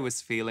how I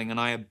was feeling,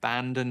 and I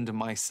abandoned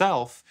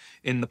myself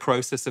in the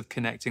process of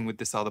connecting with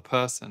this other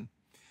person.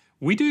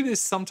 We do this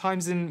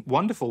sometimes in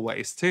wonderful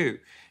ways too.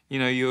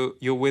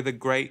 You're with a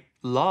great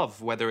love,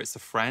 whether it's a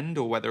friend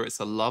or whether it's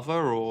a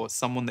lover or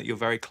someone that you're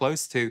very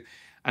close to.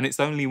 And it's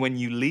only when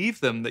you leave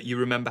them that you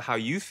remember how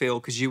you feel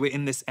because you were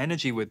in this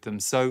energy with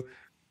them. So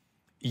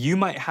you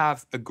might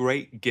have a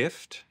great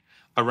gift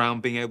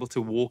around being able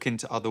to walk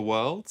into other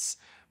worlds,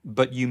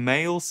 but you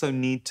may also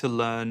need to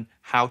learn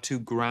how to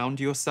ground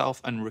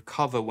yourself and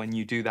recover when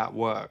you do that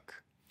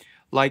work.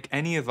 Like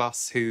any of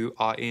us who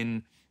are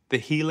in the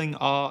healing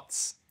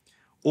arts,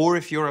 or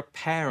if you're a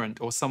parent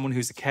or someone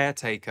who's a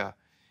caretaker,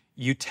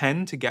 you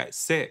tend to get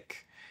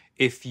sick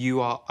if you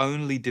are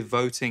only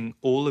devoting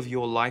all of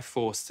your life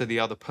force to the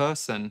other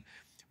person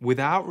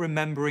without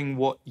remembering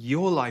what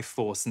your life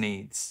force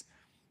needs.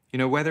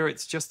 Whether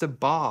it's just a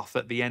bath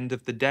at the end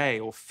of the day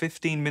or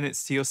 15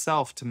 minutes to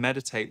yourself to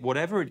meditate,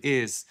 whatever it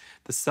is,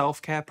 the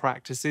self-care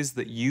practices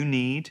that you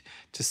need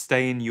to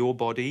stay in your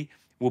body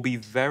will be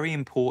very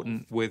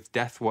important with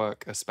death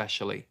work,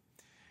 especially.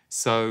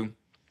 So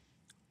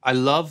I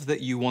love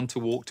that you want to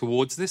walk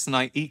towards this, and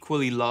I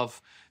equally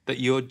love that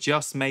you're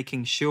just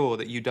making sure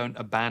that you don't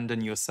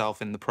abandon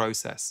yourself in the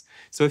process.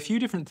 So a few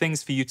different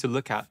things for you to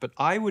look at, but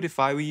I would, if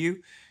I were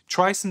you,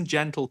 try some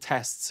gentle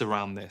tests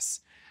around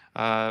this.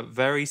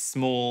 Very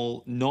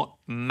small, not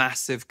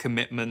massive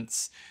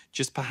commitments.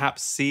 Just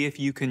perhaps see if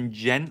you can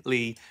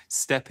gently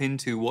step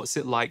into what's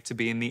it like to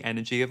be in the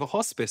energy of a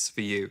hospice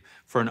for you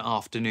for an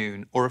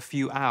afternoon or a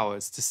few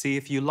hours, to see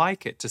if you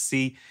like it, to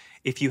see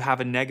if you have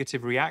a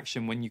negative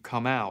reaction when you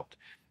come out.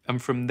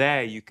 And from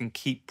there, you can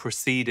keep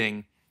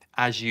proceeding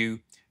as you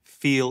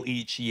feel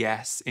each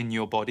yes in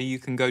your body. You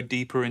can go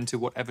deeper into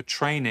whatever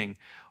training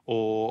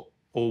or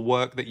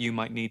work that you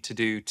might need to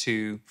do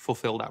to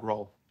fulfill that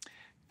role.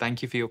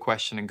 Thank you for your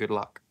question and good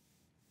luck.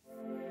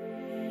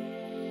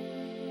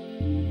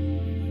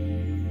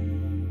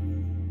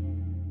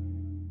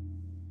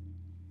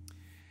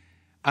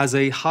 As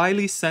a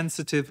highly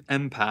sensitive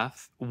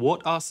empath,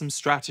 what are some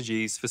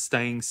strategies for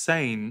staying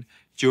sane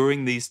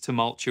during these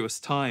tumultuous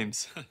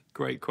times?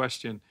 Great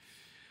question.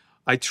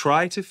 I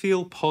try to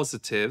feel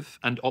positive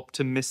and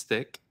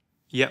optimistic,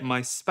 yet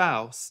my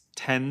spouse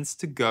tends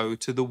to go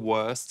to the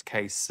worst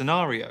case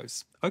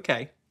scenarios.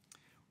 Okay.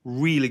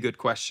 Really good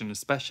question,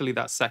 especially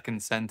that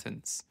second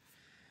sentence.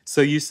 So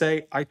you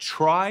say, I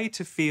try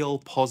to feel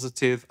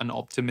positive and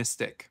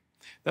optimistic.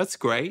 That's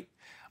great.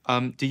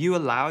 Do you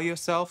allow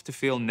yourself to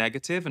feel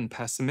negative and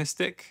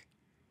pessimistic?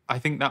 I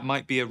think that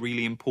might be a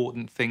really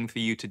important thing for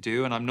you to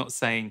do. And I'm not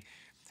saying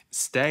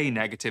stay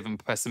negative and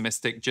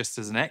pessimistic just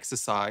as an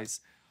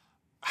exercise.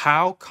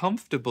 How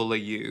comfortable are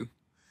you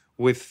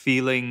with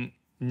feeling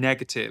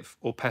negative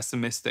or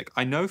pessimistic?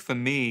 I know for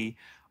me,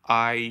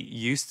 I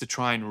used to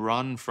try and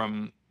run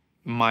from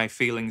my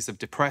feelings of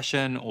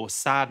depression or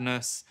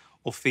sadness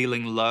or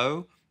feeling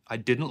low. I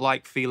didn't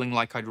like feeling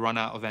like I'd run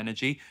out of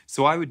energy.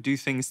 So I would do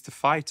things to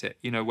fight it,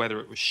 whether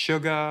it was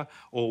sugar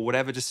or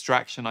whatever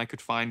distraction I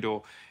could find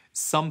or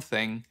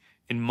something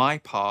in my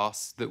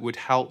past that would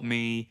help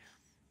me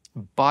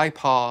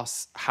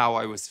bypass how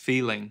I was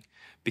feeling,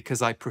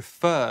 because I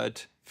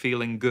preferred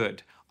feeling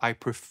good. I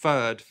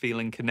preferred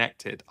feeling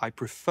connected. I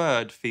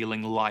preferred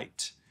feeling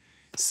light.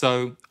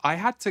 So I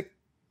had to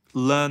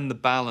learn the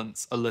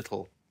balance a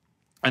little.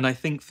 And I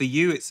think for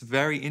you, it's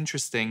very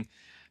interesting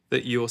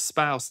that your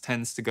spouse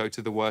tends to go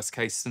to the worst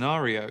case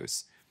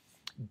scenarios.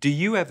 Do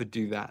you ever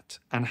do that?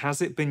 And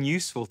has it been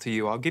useful to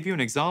you? I'll give you an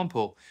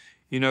example.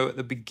 At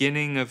the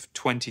beginning of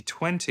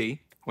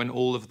 2020, when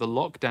all of the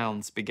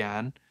lockdowns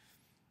began,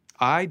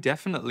 I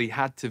definitely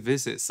had to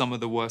visit some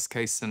of the worst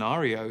case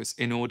scenarios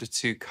in order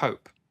to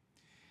cope.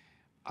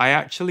 I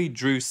actually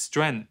drew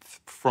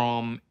strength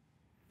from,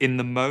 in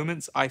the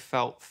moments I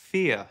felt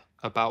fear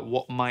about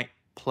what might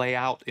play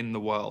out in the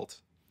world.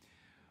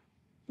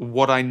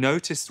 What I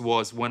noticed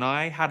was when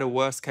I had a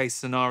worst case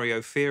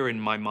scenario fear in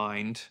my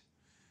mind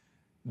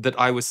that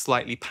I was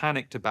slightly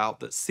panicked about,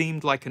 that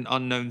seemed like an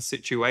unknown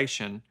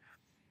situation,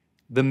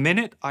 the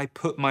minute I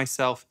put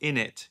myself in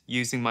it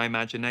using my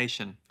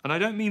imagination, and I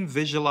don't mean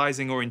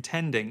visualizing or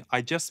intending,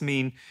 I just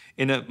mean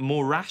in a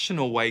more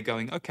rational way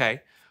going,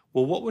 okay,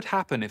 well, what would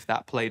happen if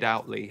that played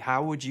out, Lee?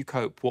 How would you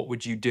cope? What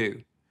would you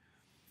do?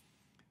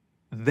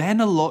 Then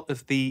a lot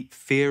of the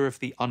fear of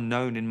the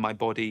unknown in my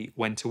body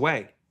went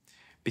away,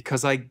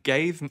 because I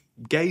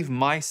gave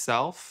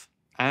myself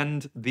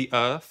and the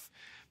earth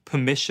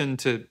permission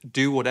to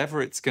do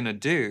whatever it's going to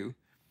do,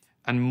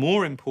 and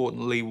more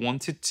importantly,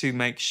 wanted to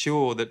make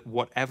sure that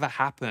whatever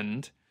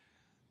happened,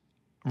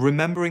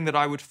 remembering that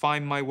I would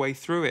find my way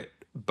through it,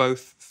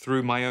 both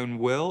through my own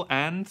will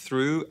and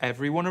through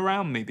everyone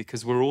around me,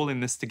 because we're all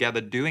in this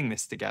together, doing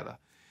this together.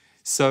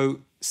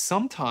 So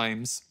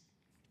sometimes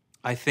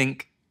I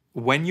think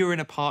when you're in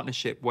a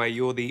partnership where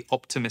you're the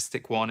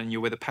optimistic one and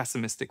you're with a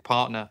pessimistic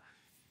partner,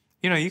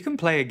 you can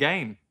play a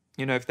game.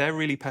 If they're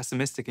really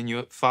pessimistic and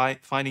you're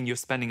finding you're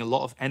spending a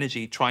lot of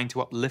energy trying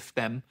to uplift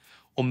them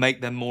or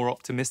make them more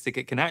optimistic,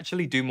 it can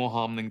actually do more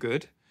harm than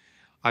good.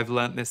 I've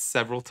learned this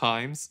several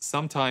times.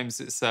 Sometimes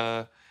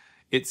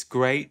it's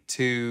great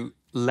to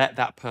let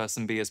that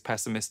person be as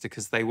pessimistic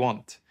as they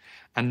want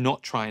and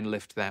not try and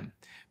lift them,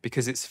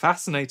 because it's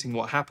fascinating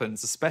what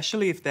happens,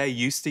 especially if they're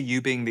used to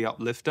you being the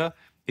uplifter.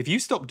 If you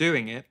stop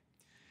doing it,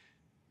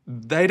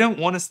 they don't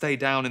want to stay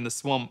down in the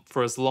swamp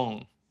for as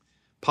long.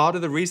 Part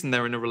of the reason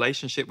they're in a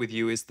relationship with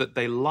you is that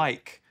they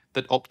like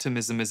that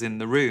optimism is in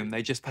the room.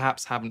 They just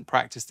perhaps haven't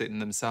practiced it in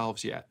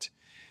themselves yet.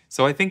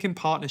 So I think in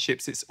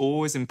partnerships, it's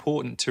always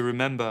important to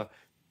remember,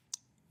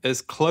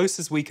 as close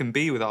as we can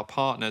be with our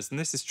partners, and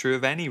this is true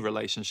of any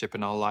relationship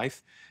in our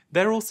life,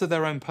 they're also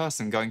their own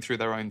person going through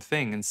their own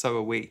thing, and so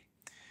are we.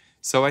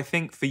 So I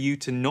think for you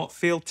to not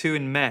feel too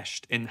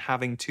enmeshed in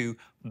having to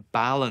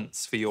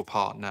balance for your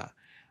partner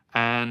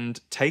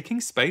and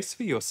taking space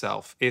for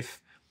yourself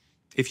if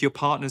your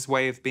partner's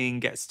way of being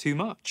gets too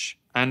much.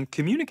 and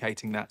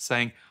communicating that,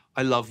 saying,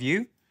 I love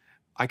you.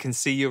 I can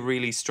see you're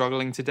really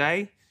struggling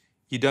today.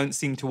 You don't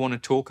seem to want to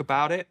talk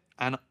about it.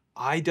 And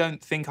I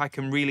don't think I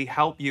can really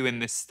help you in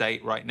this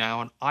state right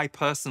now. And I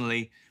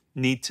personally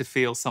need to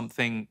feel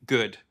something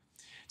good.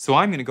 So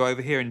I'm going to go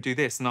over here and do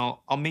this, and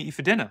I'll meet you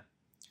for dinner.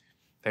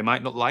 They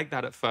might not like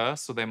that at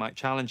first, or they might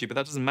challenge you, but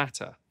that doesn't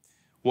matter.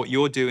 What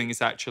you're doing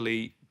is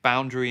actually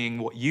boundarying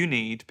what you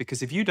need,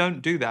 because if you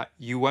don't do that,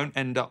 you won't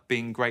end up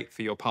being great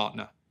for your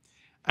partner.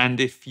 And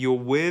if you're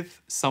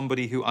with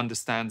somebody who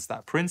understands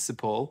that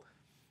principle,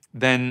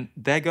 then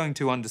they're going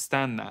to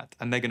understand that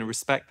and they're going to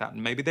respect that.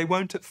 And maybe they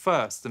won't at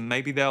first, and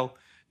maybe they'll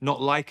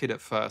not like it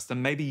at first,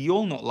 and maybe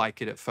you'll not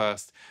like it at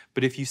first.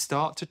 But if you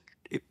start to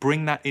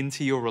bring that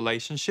into your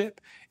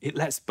relationship, it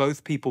lets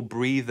both people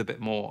breathe a bit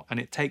more, and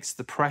it takes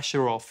the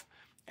pressure off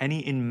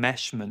any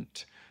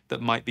enmeshment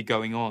that might be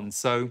going on.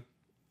 So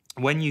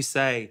when you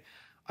say,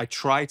 I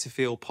try to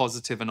feel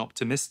positive and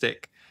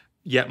optimistic,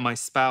 yet my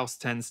spouse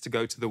tends to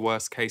go to the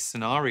worst case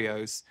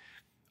scenarios,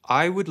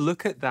 I would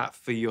look at that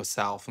for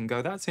yourself and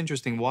go, that's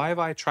interesting. Why have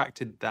I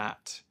attracted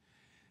that?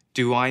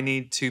 Do I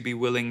need to be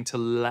willing to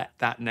let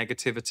that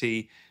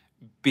negativity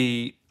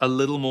be a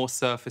little more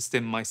surfaced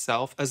in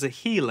myself as a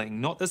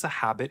healing, not as a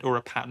habit or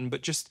a pattern,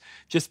 but just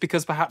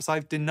because perhaps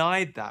I've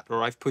denied that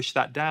or I've pushed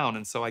that down,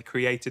 and so I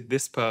created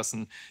this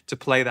person to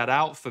play that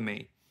out for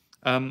me.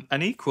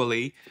 And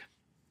equally,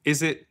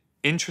 is it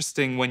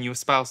interesting when your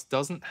spouse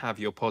doesn't have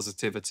your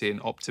positivity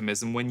and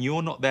optimism, when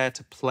you're not there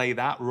to play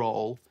that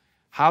role?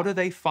 How do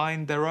they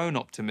find their own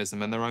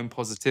optimism and their own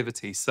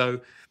positivity?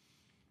 So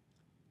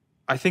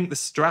I think the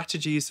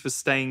strategies for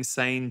staying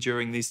sane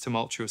during these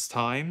tumultuous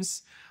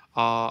times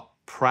are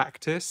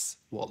practice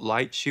what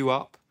lights you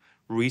up,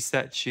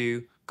 resets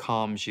you,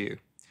 calms you.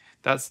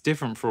 That's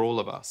different for all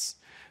of us.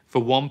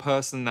 For one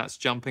person, that's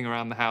jumping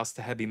around the house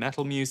to heavy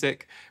metal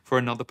music. For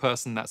another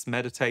person, that's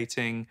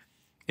meditating.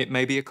 It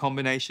may be a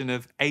combination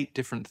of 8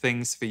 different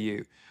things for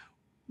you.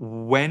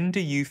 When do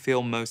you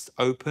feel most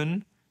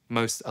open,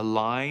 most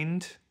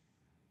aligned,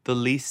 the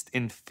least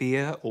in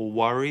fear or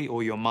worry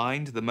or your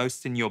mind, the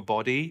most in your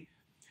body,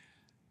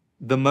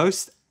 the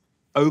most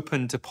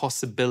open to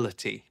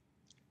possibility,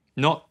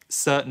 not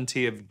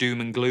certainty of doom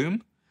and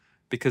gloom,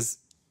 because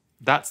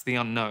that's the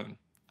unknown,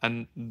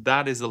 and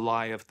that is a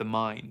lie of the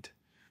mind.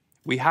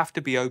 We have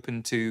to be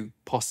open to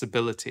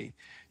possibility.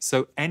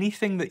 So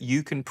anything that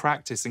you can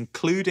practice,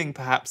 including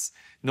perhaps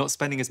not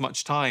spending as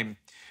much time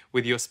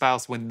with your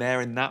spouse when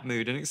they're in that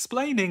mood, and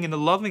explaining in a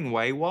loving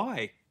way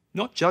why.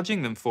 Not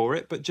judging them for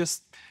it, but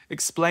just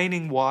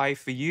explaining why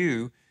for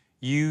you,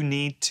 you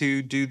need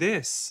to do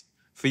this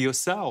for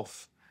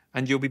yourself,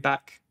 and you'll be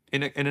back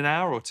in an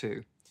hour or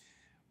two.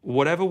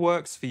 Whatever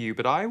works for you,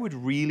 but I would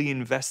really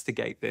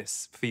investigate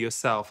this for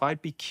yourself.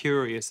 I'd be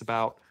curious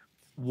about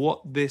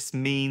what this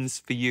means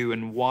for you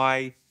and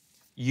why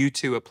you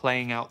two are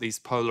playing out these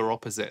polar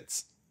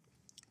opposites.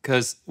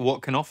 Because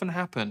what can often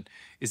happen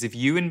is if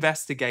you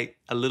investigate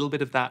a little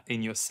bit of that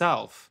in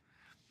yourself,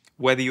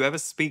 whether you ever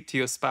speak to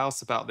your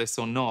spouse about this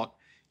or not,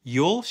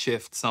 you'll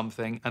shift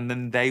something and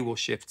then they will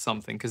shift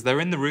something, because they're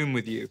in the room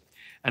with you.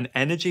 And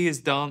energy is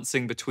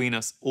dancing between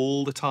us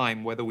all the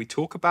time, whether we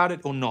talk about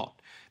it or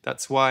not.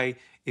 That's why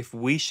if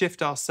we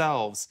shift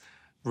ourselves,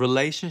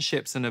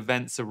 relationships and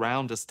events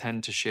around us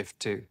tend to shift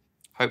too.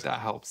 Hope that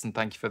helps, and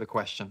thank you for the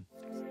question.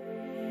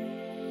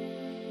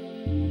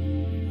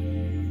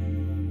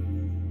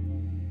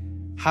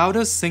 How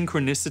does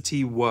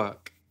synchronicity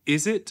work?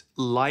 Is it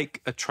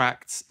like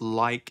attracts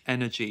like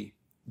energy?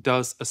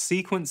 Does a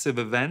sequence of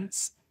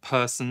events,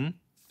 person,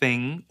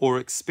 thing, or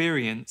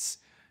experience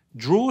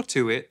draw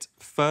to it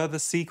further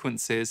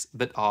sequences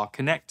that are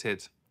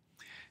connected?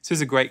 This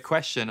is a great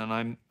question,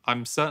 and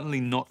I'm certainly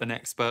not an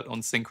expert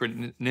on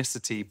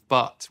synchronicity,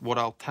 but what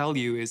I'll tell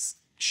you is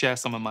share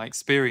some of my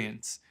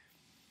experience.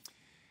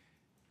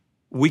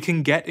 We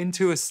can get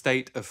into a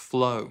state of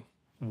flow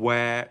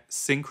where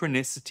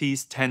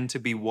synchronicities tend to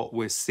be what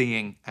we're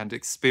seeing and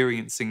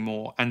experiencing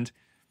more. And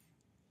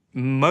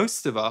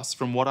most of us,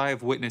 from what I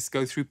have witnessed,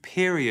 go through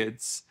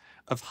periods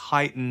of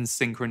heightened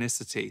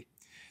synchronicity.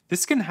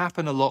 This can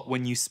happen a lot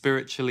when you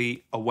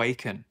spiritually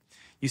awaken.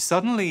 You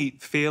suddenly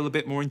feel a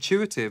bit more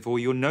intuitive, or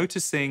you're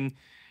noticing,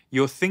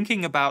 you're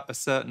thinking about a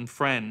certain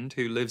friend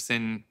who lives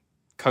in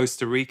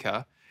Costa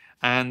Rica,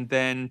 and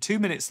then 2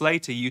 minutes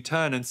later you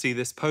turn and see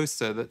this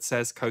poster that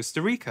says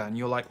Costa Rica, and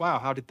you're like, wow,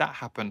 how did that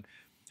happen?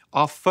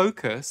 Our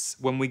focus,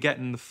 when we get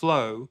in the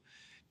flow,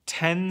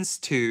 tends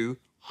to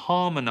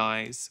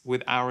harmonize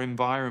with our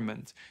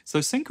environment. So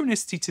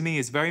synchronicity to me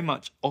is very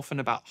much often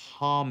about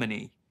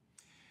harmony.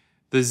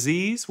 The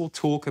Z's will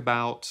talk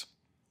about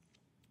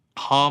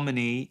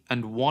harmony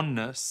and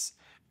oneness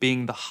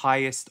being the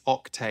highest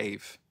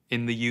octave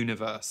in the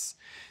universe.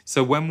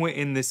 So when we're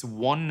in this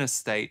oneness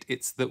state,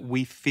 it's that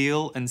we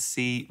feel and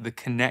see the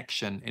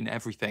connection in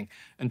everything.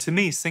 And to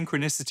me,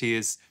 synchronicity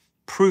is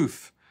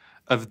proof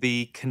of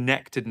the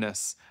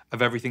connectedness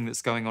of everything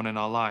that's going on in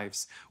our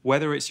lives.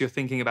 Whether it's you're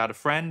thinking about a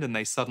friend and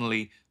they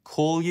suddenly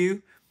call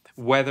you,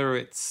 whether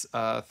it's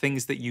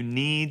things that you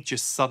need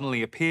just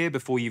suddenly appear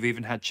before you've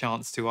even had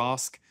chance to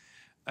ask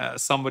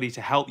somebody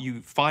to help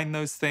you find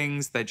those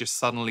things, they're just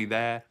suddenly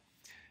there.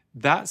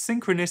 That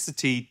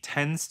synchronicity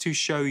tends to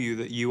show you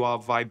that you are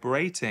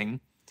vibrating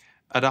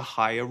at a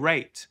higher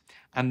rate.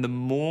 And the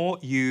more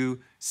you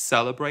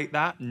celebrate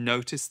that,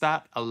 notice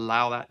that,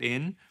 allow that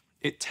in,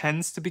 it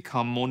tends to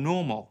become more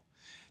normal.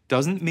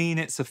 Doesn't mean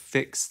it's a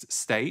fixed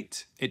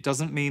state. It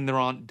doesn't mean there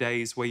aren't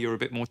days where you're a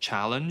bit more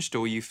challenged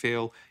or you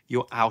feel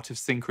you're out of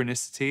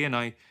synchronicity. And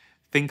I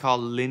think our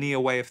linear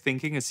way of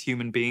thinking as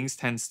human beings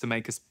tends to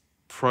make us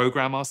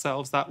program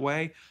ourselves that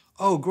way.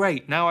 Oh,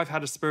 great, now I've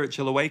had a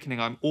spiritual awakening,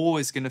 I'm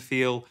always going to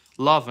feel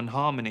love and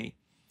harmony.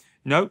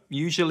 Nope,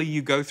 usually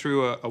you go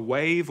through a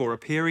wave or a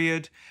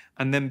period,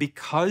 and then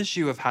because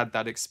you have had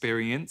that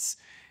experience,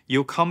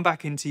 you'll come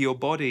back into your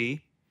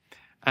body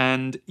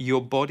and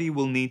your body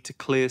will need to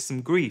clear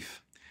some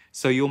grief.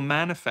 So you'll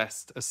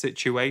manifest a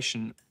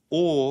situation,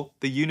 or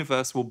the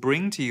universe will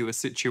bring to you a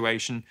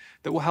situation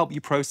that will help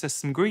you process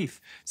some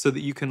grief so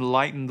that you can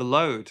lighten the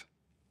load,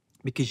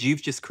 because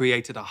you've just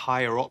created a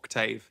higher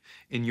octave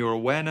in your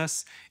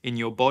awareness, in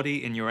your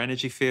body, in your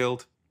energy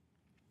field.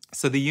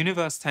 So the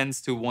universe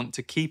tends to want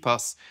to keep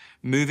us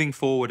moving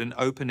forward and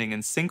opening,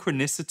 and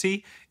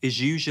synchronicity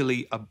is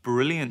usually a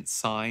brilliant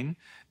sign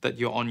that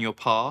you're on your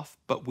path,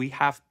 but we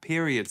have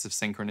periods of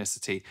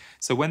synchronicity.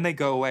 So when they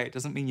go away, it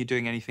doesn't mean you're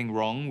doing anything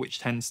wrong, which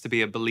tends to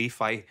be a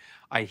belief I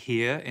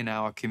hear in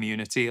our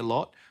community a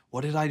lot.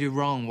 What did I do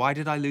wrong? Why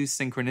did I lose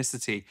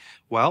synchronicity?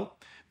 Well,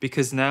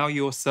 because now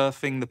you're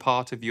surfing the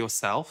part of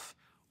yourself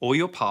or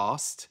your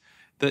past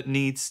that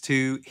needs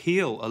to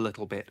heal a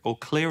little bit or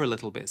clear a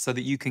little bit so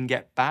that you can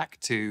get back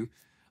to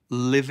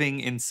living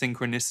in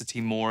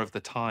synchronicity more of the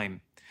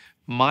time.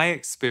 My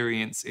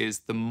experience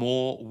is the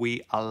more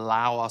we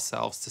allow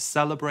ourselves to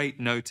celebrate,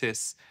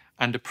 notice,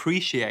 and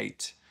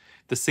appreciate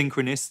the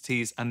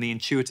synchronicities and the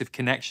intuitive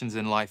connections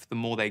in life, the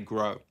more they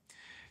grow.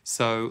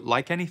 So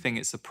like anything,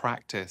 it's a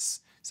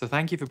practice. So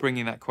thank you for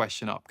bringing that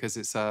question up, because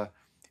it's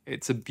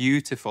a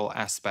beautiful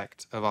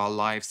aspect of our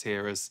lives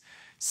here as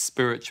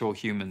spiritual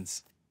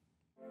humans.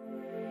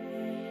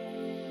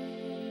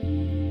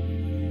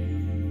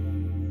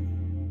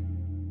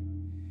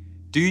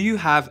 Do you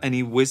have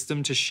any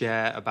wisdom to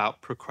share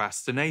about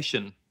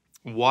procrastination?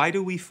 Why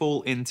do we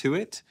fall into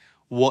it?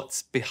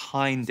 What's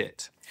behind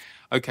it?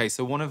 Okay,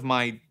 so one of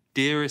my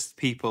dearest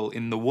people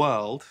in the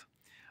world,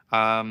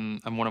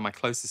 and one of my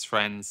closest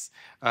friends,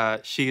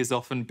 she is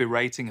often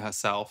berating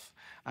herself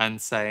and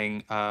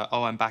saying,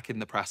 oh, I'm back in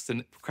the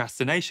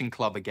procrastination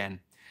club again.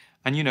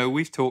 And, you know,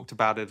 we've talked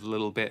about it a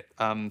little bit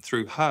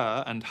through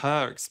her and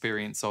her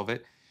experience of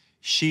it.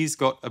 She's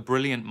got a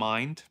brilliant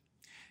mind.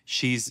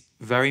 She's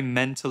very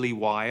mentally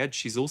wired.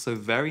 She's also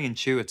very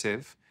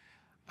intuitive.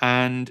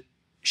 And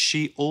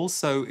she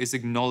also is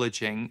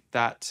acknowledging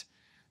that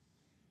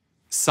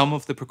some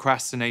of the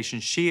procrastination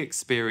she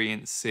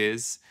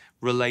experiences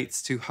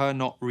relates to her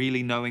not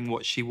really knowing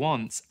what she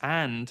wants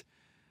and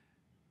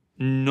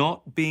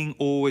not being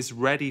always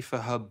ready for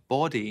her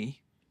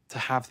body to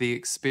have the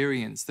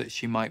experience that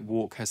she might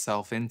walk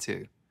herself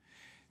into.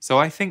 So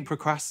I think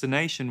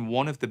procrastination,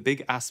 one of the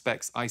big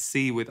aspects I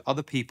see with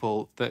other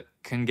people that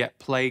can get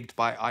plagued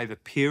by either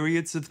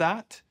periods of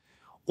that,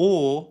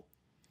 or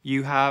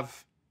you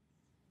have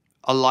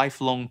a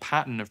lifelong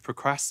pattern of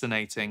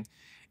procrastinating.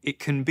 It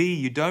can be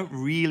you don't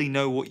really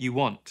know what you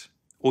want,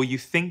 or you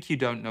think you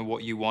don't know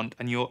what you want,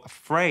 and you're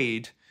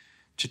afraid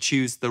to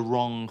choose the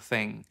wrong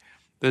thing.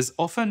 There's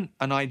often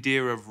an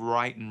idea of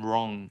right and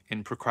wrong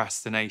in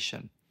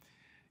procrastination.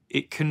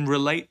 It can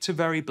relate to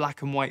very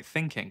black and white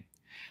thinking.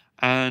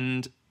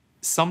 And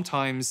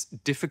sometimes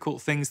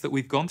difficult things that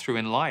we've gone through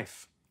in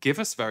life give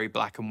us very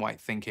black and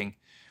white thinking.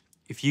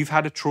 If you've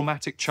had a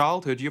traumatic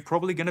childhood, you're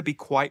probably going to be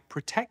quite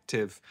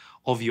protective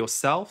of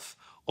yourself,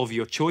 of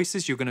your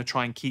choices. You're going to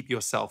try and keep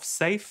yourself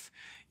safe.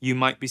 You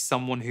might be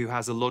someone who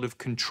has a lot of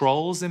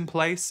controls in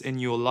place in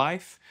your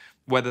life,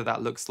 whether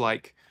that looks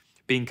like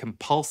being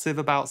compulsive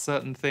about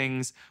certain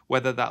things,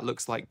 whether that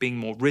looks like being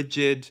more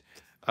rigid,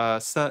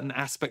 certain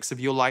aspects of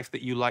your life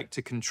that you like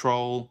to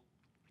control.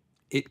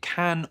 It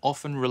can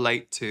often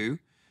relate to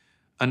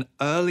an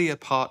earlier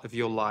part of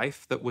your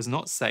life that was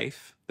not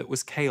safe, that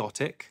was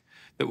chaotic,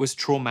 that was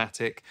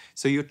traumatic.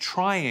 So you're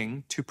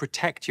trying to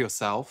protect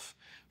yourself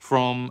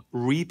from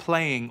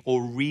replaying or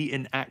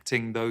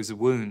reenacting those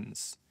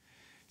wounds.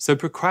 So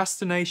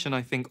procrastination,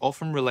 I think,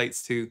 often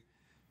relates to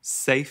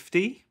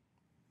safety.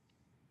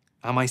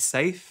 Am I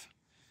safe?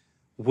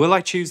 Will I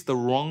choose the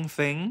wrong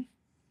thing?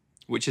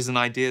 Which is an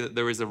idea that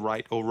there is a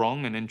right or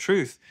wrong. And in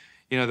truth,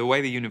 you know, the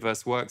way the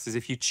universe works is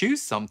if you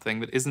choose something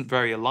that isn't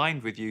very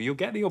aligned with you, you'll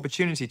get the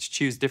opportunity to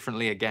choose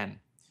differently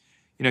again.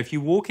 You know, if you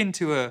walk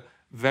into a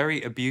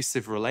very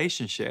abusive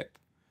relationship,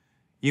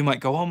 you might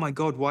go, oh my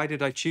God, why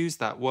did I choose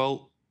that?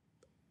 Well,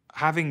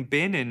 having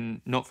been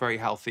in not very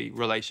healthy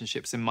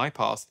relationships in my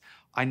past,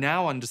 I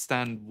now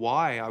understand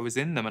why I was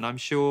in them. And I'm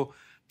sure,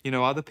 you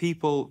know, other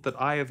people that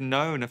I have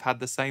known have had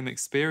the same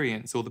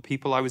experience, or the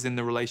people I was in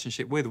the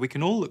relationship with. We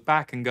can all look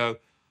back and go,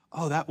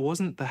 oh, that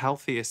wasn't the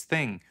healthiest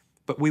thing,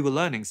 but we were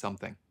learning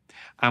something.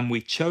 And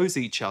we chose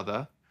each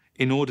other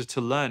in order to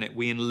learn it.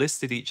 We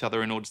enlisted each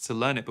other in order to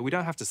learn it, but we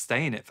don't have to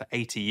stay in it for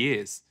 80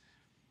 years.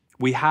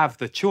 We have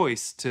the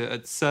choice to,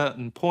 at a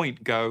certain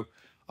point, go,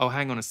 oh,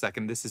 hang on a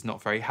second, this is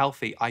not very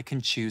healthy. I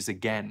can choose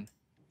again.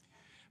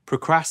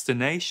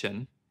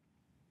 Procrastination,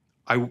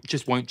 I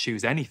just won't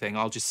choose anything.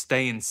 I'll just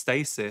stay in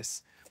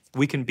stasis.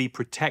 We can be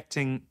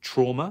protecting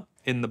trauma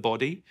in the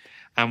body,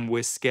 and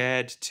we're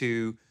scared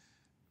to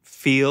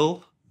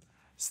feel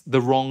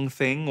the wrong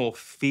thing or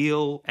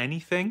feel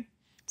anything.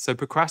 So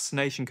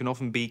procrastination can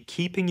often be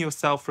keeping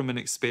yourself from an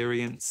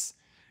experience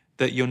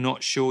that you're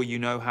not sure you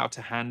know how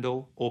to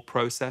handle or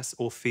process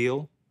or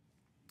feel.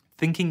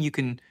 Thinking you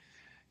can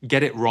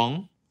get it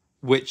wrong,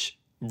 which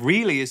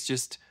really is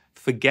just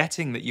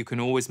forgetting that you can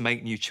always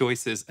make new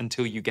choices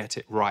until you get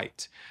it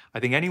right. I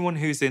think anyone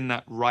who's in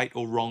that right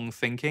or wrong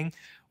thinking,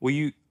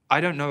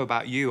 I don't know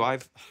about you,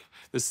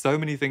 there's so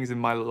many things in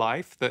my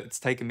life that it's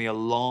taken me a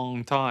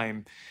long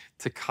time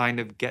to kind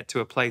of get to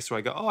a place where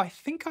I go, oh, I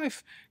think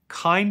I've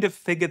kind of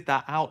figured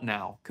that out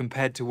now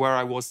compared to where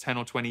I was 10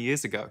 or 20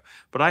 years ago.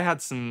 But I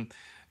had some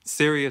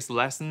serious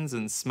lessons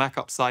and smack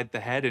upside the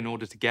head in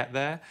order to get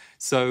there.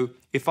 So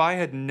if I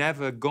had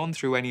never gone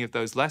through any of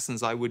those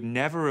lessons, I would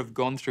never have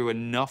gone through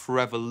enough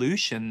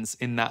revolutions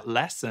in that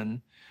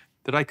lesson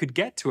that I could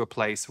get to a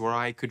place where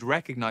I could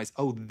recognize,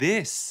 oh,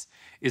 this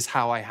is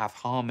how I have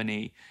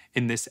harmony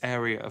in this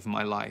area of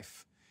my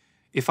life.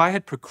 If I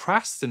had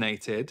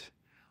procrastinated,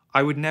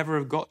 I would never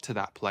have got to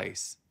that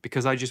place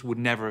because I just would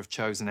never have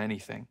chosen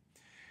anything.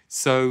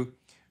 So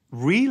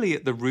really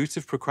at the root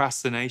of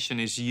procrastination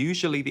is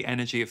usually the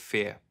energy of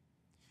fear.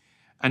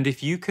 And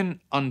if you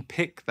can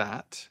unpick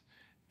that,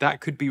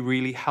 that could be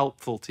really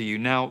helpful to you.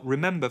 Now,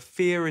 remember,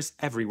 fear is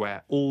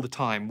everywhere all the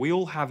time. We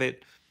all have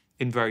it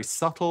in very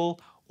subtle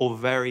or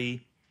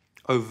very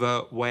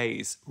overt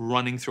ways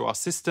running through our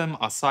system,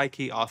 our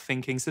psyche, our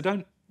thinking. So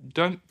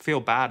don't feel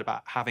bad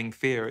about having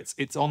fear.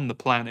 It's on the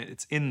planet,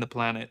 it's in the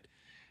planet,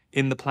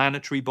 in the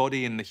planetary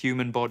body, in the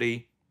human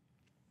body.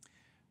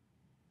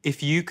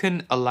 If you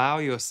can allow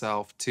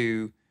yourself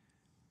to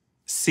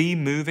see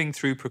moving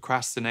through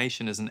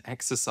procrastination as an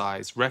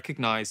exercise,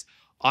 recognize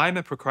I'm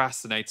a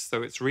procrastinator,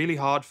 so it's really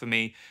hard for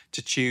me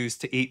to choose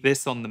to eat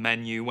this on the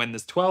menu when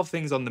there's 12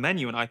 things on the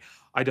menu and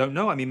I don't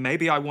know. I mean,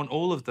 maybe I want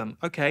all of them.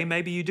 Okay,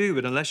 maybe you do,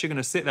 but unless you're going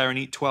to sit there and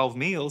eat 12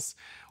 meals,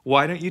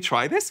 why don't you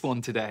try this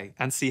one today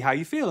and see how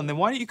you feel? And then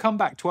why don't you come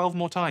back 12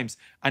 more times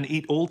and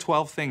eat all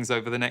 12 things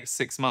over the next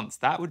 6 months?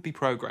 That would be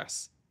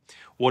progress.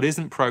 What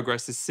isn't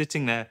progress is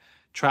sitting there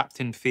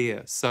trapped in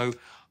fear. So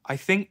I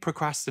think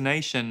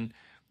procrastination,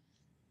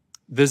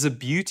 there's a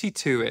beauty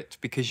to it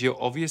because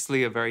you're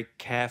obviously a very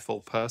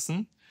careful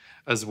person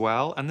as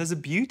well. And there's a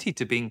beauty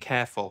to being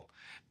careful.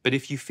 But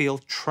if you feel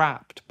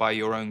trapped by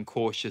your own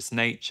cautious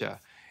nature,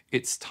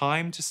 it's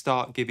time to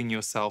start giving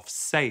yourself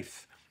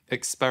safe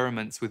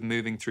experiments with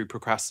moving through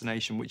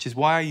procrastination, which is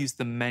why I use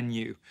the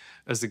menu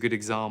as a good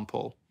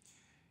example.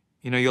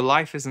 You know, your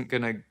life isn't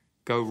going to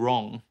go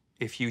wrong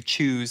if you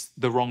choose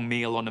the wrong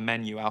meal on a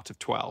menu out of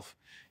 12.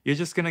 You're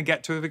just going to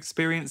get to have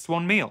experienced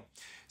one meal.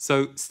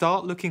 So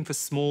start looking for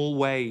small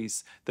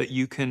ways that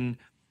you can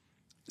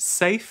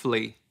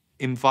safely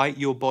invite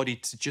your body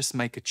to just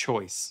make a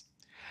choice.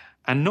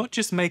 And not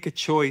just make a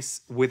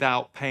choice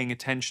without paying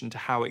attention to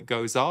how it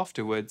goes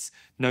afterwards.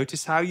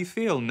 Notice how you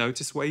feel.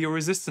 Notice where your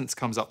resistance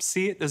comes up.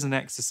 See it as an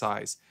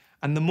exercise.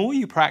 And the more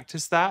you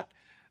practice that,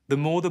 the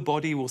more the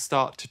body will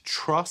start to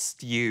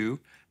trust you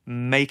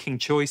making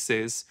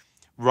choices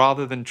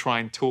rather than try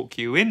and talk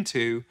you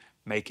into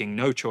making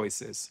no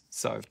choices.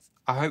 So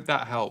I hope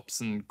that helps,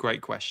 and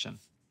great question.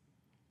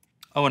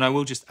 Oh, and I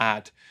will just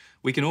add,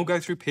 we can all go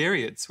through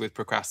periods with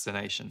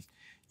procrastination.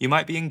 You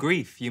might be in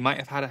grief. You might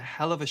have had a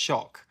hell of a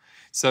shock.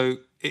 So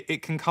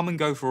it can come and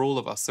go for all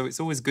of us. So it's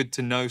always good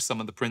to know some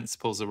of the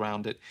principles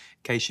around it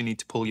in case you need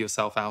to pull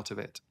yourself out of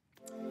it.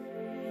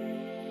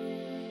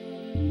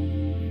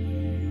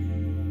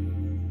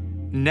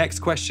 Next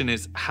question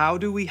is, how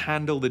do we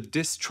handle the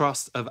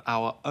distrust of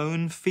our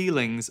own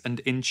feelings and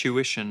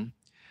intuition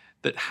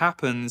that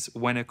happens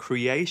when a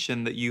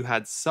creation that you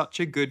had such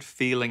a good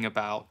feeling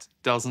about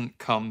doesn't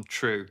come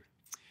true?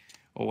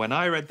 Well, when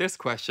I read this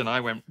question,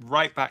 I went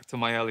right back to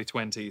my early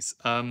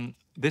 20s.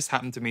 This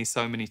happened to me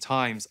so many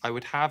times. I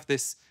would have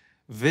this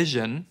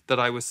vision that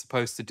I was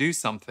supposed to do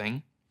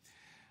something,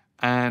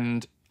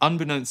 and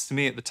unbeknownst to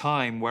me at the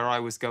time, where I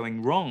was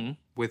going wrong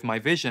with my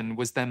vision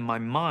was then my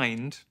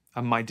mind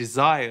and my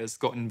desires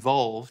got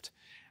involved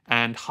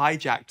and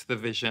hijacked the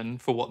vision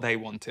for what they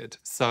wanted.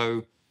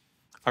 So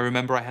I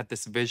remember I had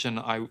this vision.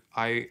 I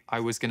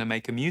was going to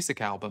make a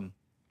music album.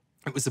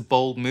 It was a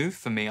bold move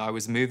for me. I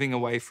was moving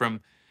away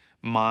from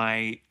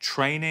my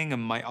training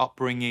and my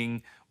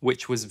upbringing,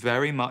 which was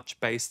very much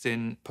based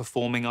in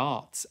performing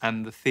arts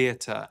and the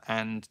theatre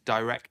and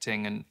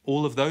directing and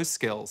all of those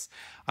skills.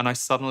 And I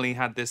suddenly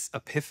had this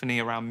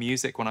epiphany around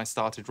music when I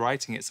started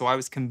writing it. So I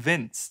was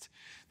convinced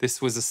this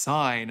was a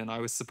sign and I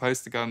was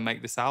supposed to go and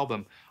make this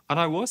album. And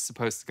I was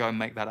supposed to go and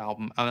make that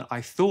album. And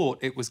I thought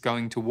it was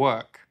going to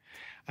work.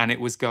 and it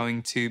was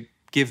going to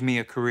give me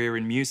a career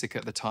in music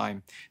at the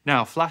time.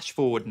 Now, flash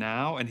forward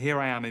now, and here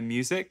I am in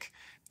music,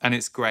 and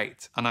it's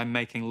great, and I'm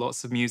making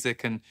lots of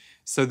music. And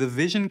so the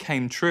vision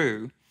came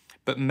true,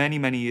 but many,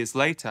 many years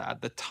later,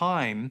 at the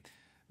time,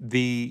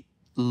 the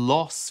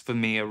loss for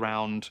me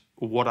around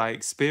what I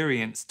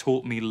experienced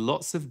taught me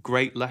lots of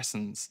great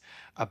lessons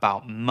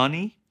about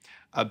money,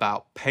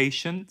 about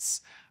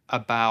patience,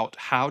 about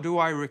how do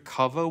I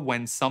recover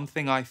when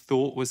something I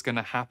thought was going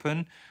to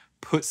happen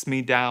puts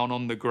me down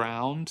on the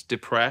ground,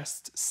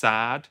 depressed,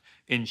 sad,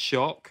 in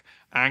shock,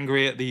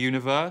 angry at the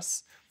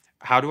universe.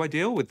 How do I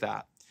deal with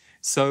that?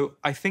 So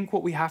I think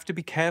what we have to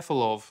be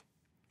careful of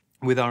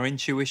with our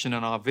intuition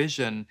and our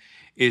vision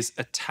is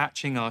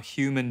attaching our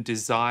human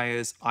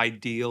desires,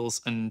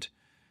 ideals, and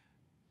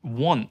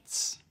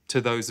wants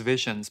to those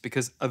visions,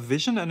 because a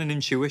vision and an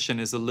intuition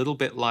is a little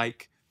bit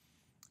like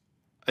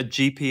a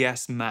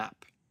GPS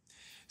map.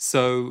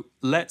 So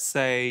let's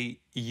say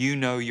you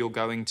know you're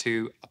going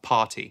to a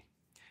party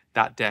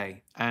that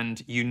day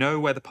and you know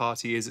where the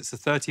party is. It's a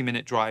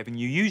 30-minute drive and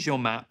you use your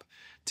map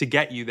to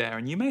get you there.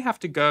 And you may have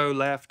to go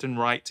left and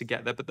right to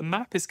get there, but the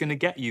map is going to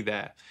get you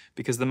there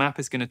because the map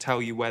is going to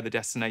tell you where the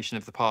destination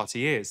of the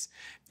party is.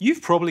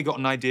 You've probably got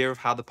an idea of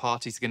how the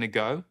party's going to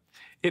go.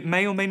 It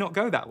may or may not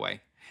go that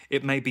way.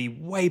 It may be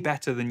way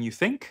better than you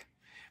think.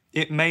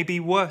 It may be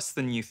worse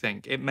than you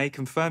think. It may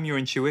confirm your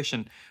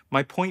intuition.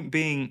 My point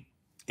being,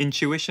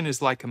 intuition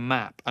is like a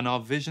map and our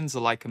visions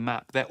are like a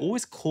map. They're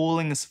always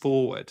calling us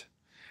forward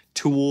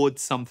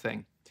towards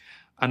something.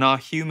 And our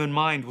human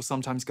mind will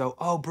sometimes go,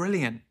 oh,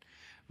 brilliant.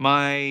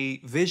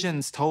 My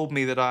visions told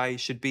me that I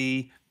should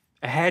be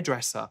a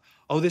hairdresser.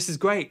 Oh, this is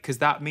great because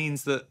that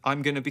means that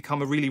I'm going to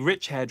become a really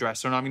rich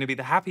hairdresser and I'm going to be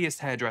the happiest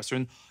hairdresser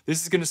and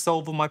this is going to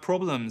solve all my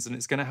problems and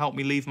it's going to help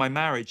me leave my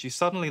marriage. You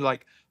suddenly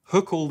like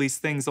hook all these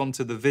things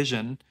onto the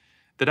vision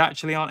that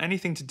actually aren't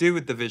anything to do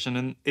with the vision,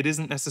 and it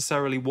isn't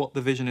necessarily what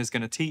the vision is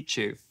going to teach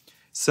you.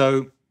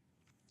 So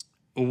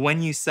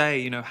when you say,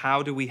 you know,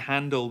 how do we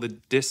handle the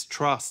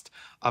distrust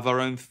of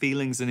our own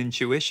feelings and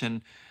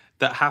intuition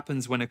that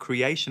happens when a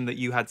creation that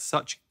you had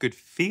such good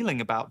feeling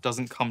about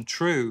doesn't come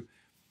true?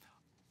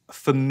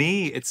 For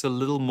me, it's a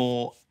little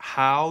more,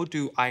 how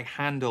do I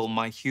handle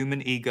my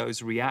human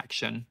ego's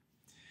reaction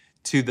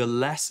to the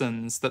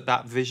lessons that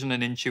that vision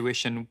and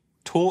intuition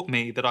taught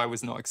me that I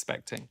was not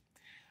expecting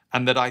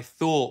and that I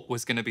thought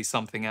was going to be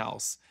something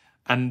else?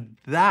 And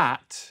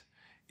that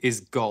is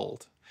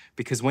gold.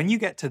 Because when you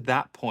get to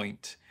that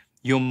point,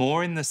 you're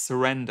more in the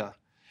surrender.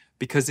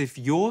 Because if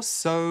you're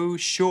so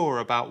sure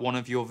about one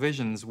of your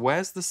visions,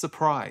 where's the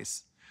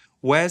surprise?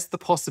 Where's the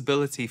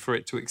possibility for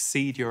it to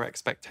exceed your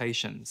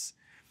expectations?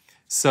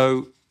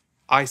 So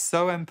I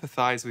so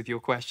empathize with your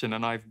question,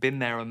 and I've been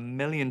there a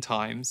million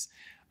times,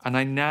 and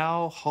I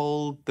now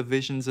hold the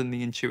visions and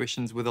the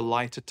intuitions with a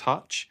lighter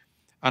touch,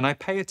 and I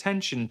pay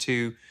attention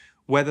to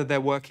whether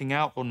they're working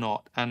out or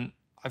not. And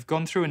I've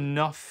gone through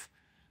enough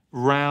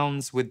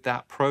rounds with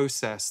that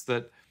process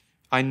that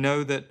I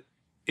know that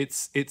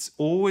it's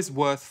always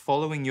worth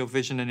following your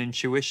vision and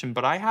intuition,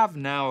 but I have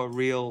now a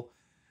real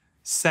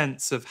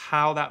sense of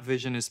how that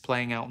vision is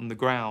playing out on the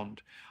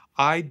ground.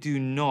 I do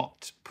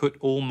not put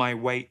all my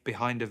weight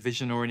behind a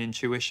vision or an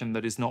intuition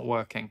that is not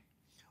working.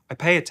 I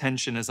pay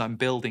attention as I'm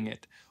building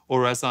it,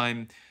 or as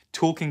I'm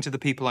talking to the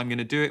people I'm going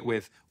to do it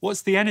with.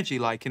 What's the energy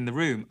like in the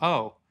room?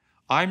 Oh,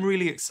 I'm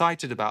really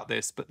excited about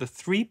this, but the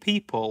 3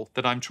 people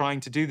that I'm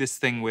trying to do this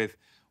thing with,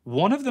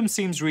 one of them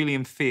seems really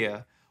in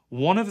fear.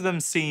 One of them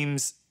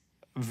seems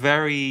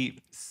very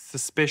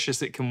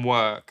suspicious it can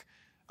work.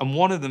 And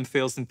one of them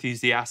feels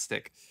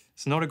enthusiastic.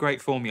 It's not a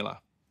great formula.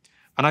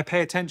 And I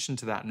pay attention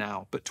to that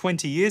now. But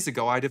 20 years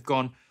ago, I'd have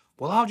gone,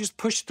 well, I'll just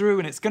push through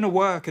and it's going to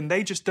work and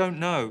they just don't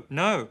know.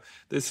 No,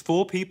 there's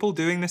 4 people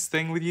doing this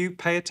thing with you.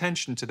 Pay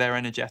attention to their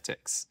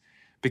energetics,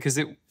 because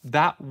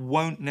that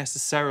won't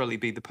necessarily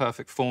be the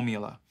perfect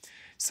formula.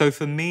 So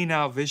for me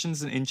now,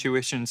 visions and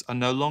intuitions are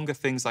no longer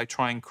things I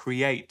try and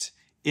create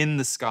in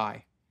the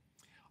sky.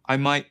 I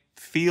might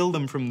feel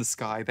them from the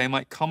sky. They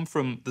might come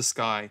from the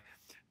sky,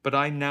 but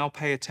I now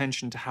pay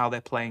attention to how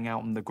they're playing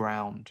out on the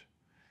ground.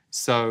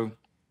 So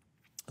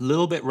a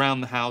little bit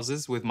round the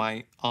houses with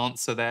my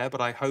answer there,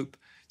 but I hope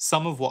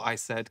some of what I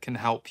said can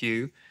help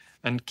you,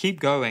 and keep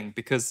going,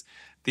 because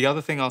the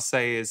other thing I'll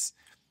say is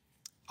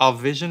our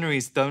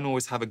visionaries don't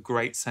always have a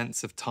great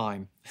sense of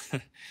time.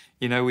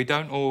 You know, we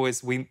don't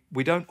always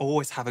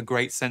have a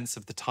great sense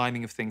of the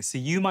timing of things. So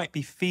you might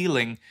be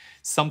feeling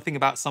something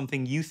about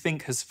something you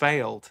think has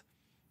failed.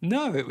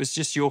 No, it was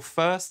just your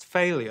first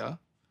failure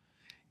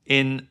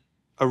in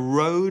a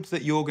road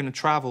that you're going to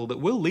travel that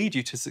will lead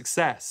you to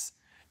success.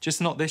 Just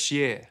not this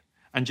year,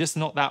 and just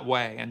not that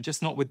way, and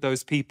just not with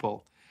those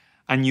people.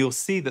 And you'll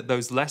see that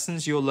those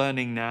lessons you're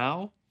learning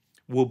now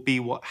will be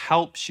what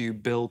helps you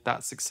build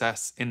that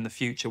success in the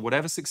future,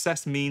 whatever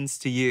success means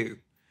to you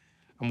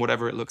and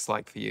whatever it looks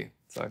like for you.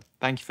 So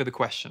thank you for the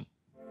question.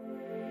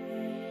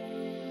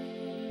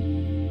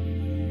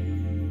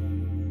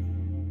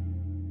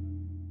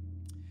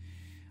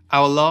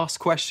 Our last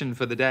question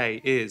for the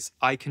day is,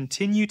 I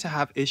continue to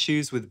have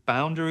issues with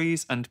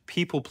boundaries and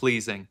people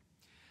pleasing.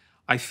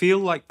 I feel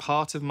like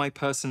part of my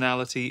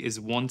personality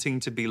is wanting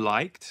to be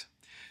liked,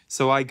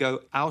 so I go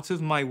out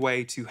of my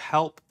way to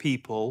help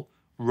people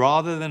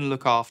rather than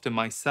look after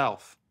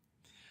myself.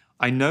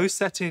 I know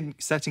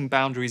setting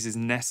boundaries is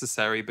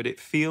necessary, but it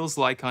feels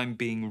like I'm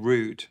being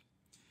rude.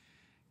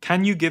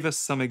 Can you give us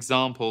some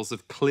examples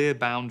of clear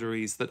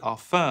boundaries that are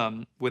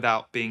firm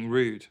without being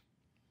rude?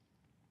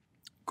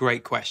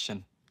 Great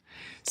question.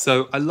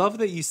 So I love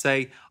that you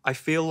say, I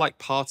feel like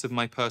part of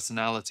my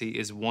personality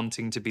is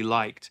wanting to be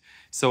liked.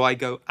 So I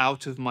go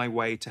out of my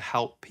way to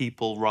help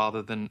people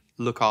rather than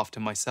look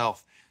after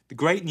myself. The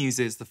great news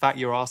is the fact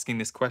you're asking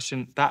this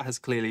question, that has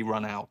clearly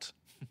run out.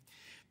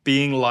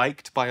 Being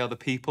liked by other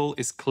people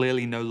is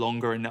clearly no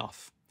longer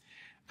enough.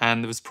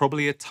 And there was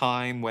probably a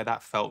time where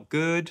that felt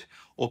good,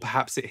 or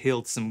perhaps it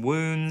healed some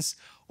wounds,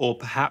 or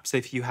perhaps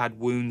if you had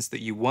wounds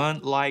that you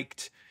weren't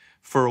liked,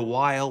 for a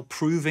while,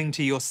 proving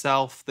to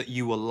yourself that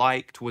you were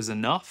liked was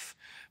enough.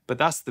 But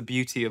that's the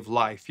beauty of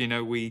life. You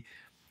know, we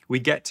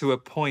get to a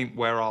point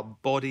where our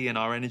body and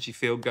our energy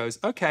field goes,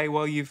 okay,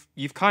 well, you've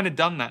kind of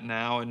done that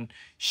now. And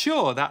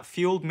sure, that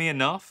fueled me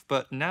enough,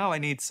 but now I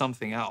need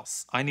something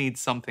else. I need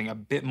something a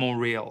bit more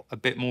real, a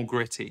bit more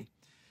gritty.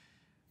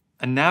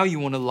 And now you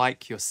want to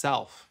like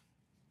yourself,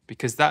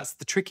 because that's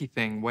the tricky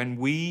thing. When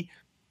we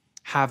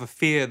have a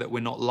fear that we're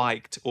not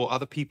liked, or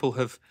other people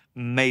have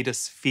made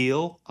us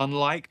feel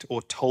unliked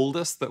or told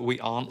us that we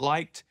aren't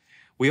liked,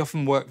 we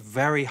often work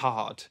very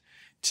hard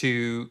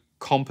to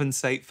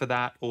compensate for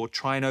that or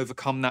try and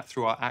overcome that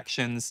through our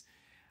actions.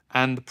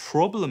 And the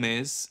problem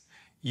is,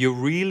 you're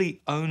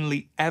really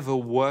only ever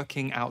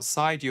working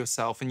outside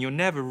yourself, and you're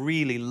never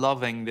really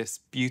loving this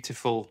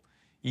beautiful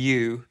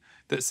you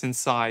that's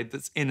inside,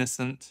 that's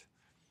innocent,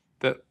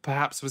 that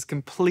perhaps was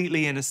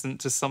completely innocent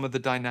to some of the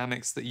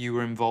dynamics that you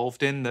were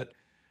involved in that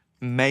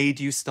made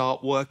you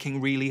start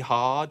working really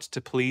hard to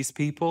please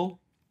people.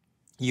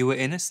 You were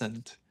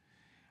innocent,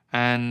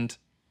 and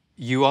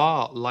you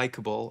are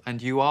likable,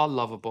 and you are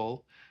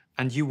lovable,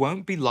 and you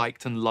won't be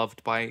liked and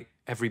loved by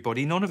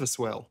everybody. None of us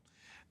will.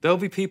 There'll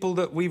be people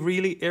that we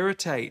really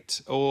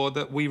irritate, or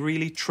that we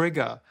really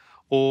trigger,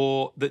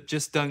 or that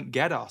just don't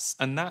get us.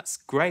 And that's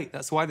great.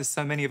 That's why there's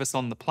so many of us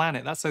on the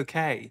planet. That's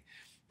okay,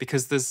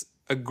 because there's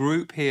a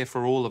group here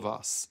for all of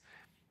us.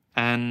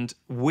 And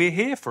we're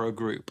here for a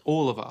group,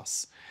 all of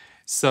us.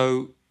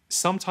 So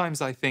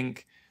sometimes I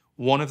think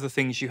one of the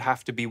things you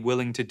have to be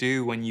willing to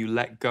do when you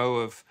let go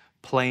of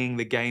playing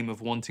the game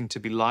of wanting to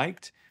be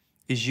liked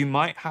is you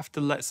might have to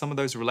let some of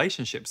those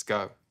relationships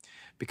go,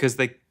 because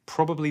they're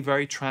probably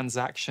very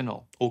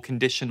transactional or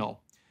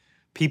conditional.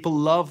 People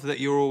love that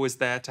you're always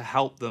there to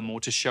help them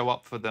or to show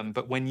up for them,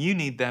 but when you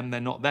need them,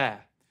 they're not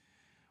there.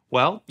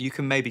 Well, you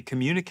can maybe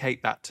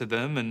communicate that to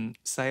them and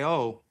say,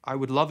 oh, I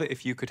would love it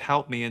if you could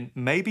help me. And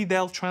maybe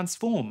they'll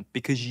transform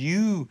because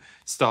you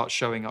start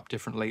showing up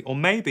differently. Or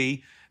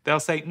maybe they'll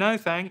say, no,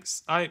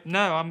 thanks.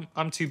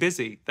 I'm too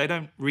busy. They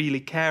don't really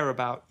care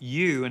about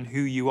you and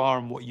who you are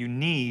and what you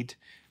need.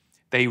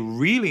 They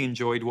really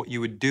enjoyed what you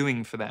were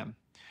doing for them,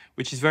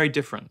 which is very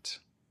different.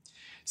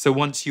 So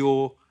once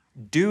you're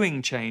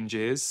doing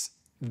changes,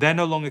 they're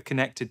no longer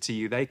connected to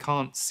you. They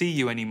can't see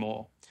you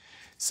anymore.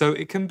 So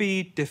it can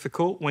be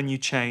difficult when you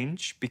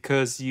change,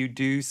 because you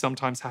do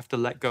sometimes have to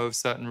let go of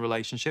certain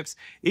relationships.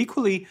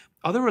 Equally,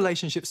 other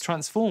relationships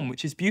transform,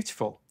 which is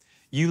beautiful.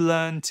 You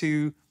learn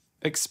to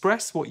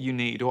express what you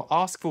need or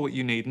ask for what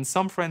you need. And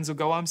some friends will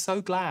go, I'm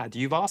so glad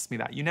you've asked me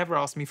that. You never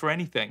asked me for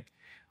anything.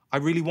 I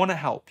really want to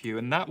help you.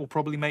 And that will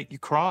probably make you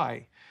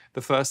cry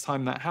the first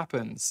time that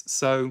happens.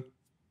 So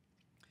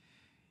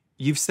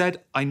you've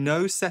said, I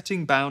know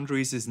setting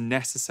boundaries is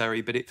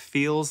necessary, but it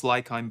feels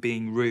like I'm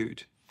being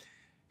rude.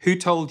 Who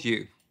told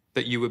you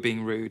that you were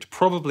being rude?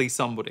 Probably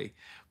somebody.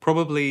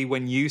 Probably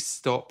when you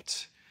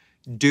stopped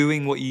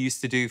doing what you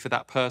used to do for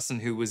that person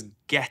who was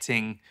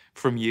getting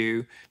from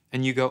you,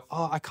 and you go,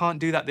 oh, I can't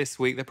do that this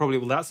week. They're probably,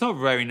 well, that's not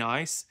very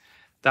nice.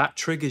 That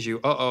triggers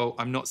you. Uh-oh,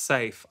 I'm not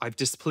safe. I've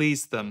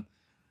displeased them.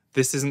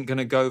 This isn't going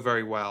to go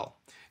very well.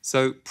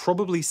 So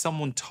probably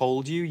someone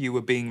told you you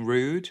were being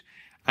rude.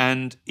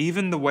 And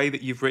even the way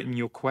that you've written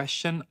your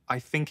question, I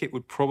think it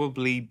would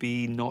probably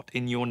be not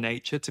in your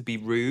nature to be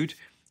rude.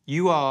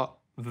 You are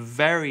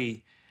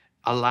very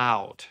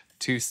allowed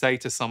to say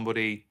to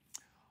somebody,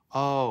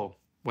 oh,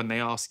 when they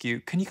ask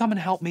you, can you come and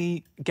help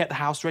me get the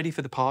house ready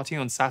for the party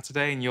on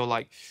Saturday? And you're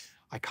like,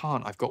 I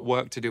can't, I've got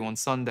work to do on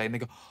Sunday. And they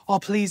go, oh,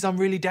 please, I'm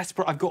really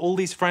desperate. I've got all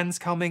these friends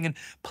coming and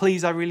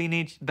please, I really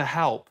need the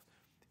help.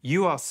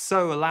 You are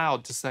so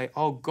allowed to say,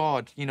 oh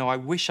God, you know, I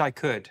wish I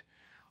could.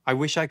 I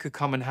wish I could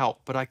come and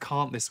help, but I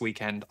can't this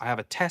weekend. I have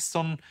a test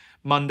on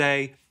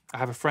Monday. I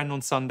have a friend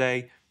on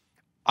Sunday.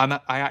 I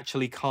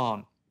actually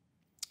can't.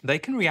 They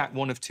can react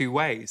one of two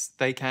ways.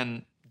 They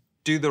can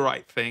do the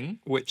right thing,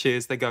 which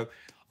is they go,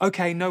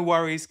 okay, no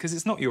worries, because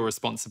it's not your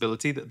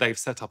responsibility that they've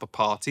set up a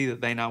party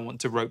that they now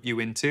want to rope you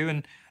into.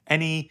 And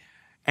any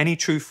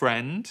true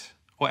friend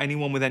or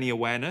anyone with any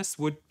awareness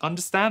would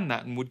understand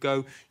that and would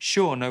go,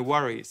 sure, no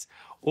worries.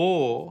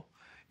 Or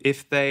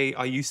if they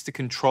are used to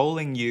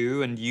controlling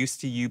you and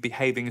used to you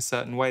behaving a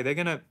certain way, they're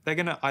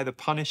gonna either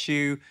punish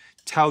you,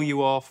 tell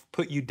you off,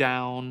 put you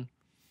down.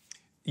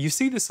 You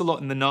see this a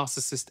lot in the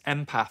narcissist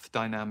empath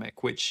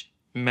dynamic, which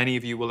many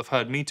of you will have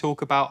heard me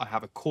talk about. I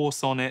have a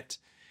course on it.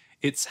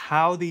 It's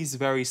how these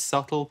very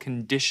subtle,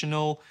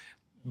 conditional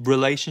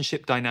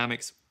relationship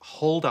dynamics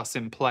hold us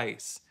in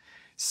place.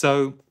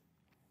 So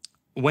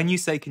when you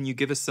say, can you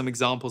give us some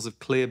examples of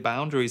clear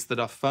boundaries that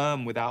are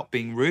firm without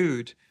being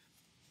rude?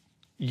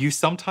 You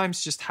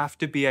sometimes just have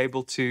to be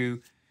able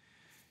to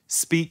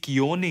speak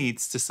your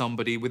needs to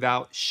somebody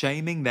without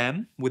shaming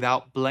them,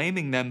 without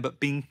blaming them, but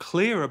being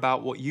clear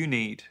about what you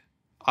need.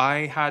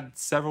 I had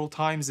several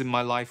times in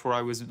my life where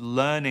I was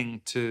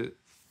learning to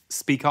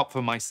speak up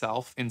for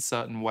myself in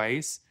certain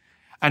ways.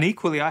 And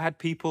equally, I had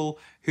people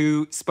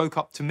who spoke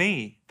up to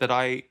me that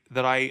I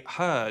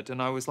heard, and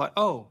I was like,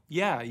 oh,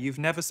 yeah, you've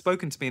never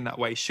spoken to me in that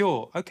way.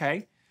 Sure,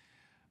 okay.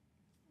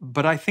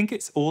 But I think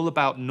it's all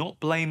about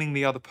not blaming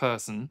the other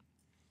person,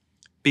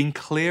 being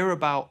clear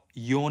about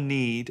your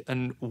need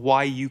and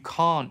why you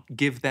can't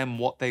give them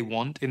what they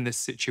want in this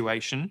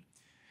situation.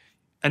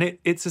 And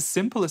it's as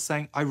simple as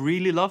saying, I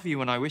really love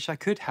you and I wish I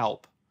could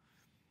help.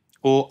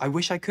 Or I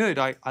wish I could,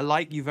 I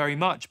like you very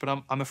much, but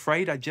I'm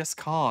afraid I just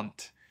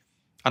can't.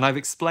 And I've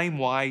explained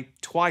why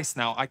twice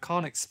now. I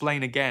can't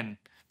explain again.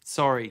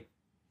 Sorry.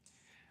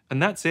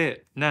 And that's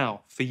it.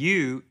 Now, for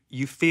you,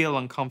 you feel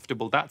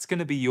uncomfortable. That's going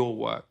to be your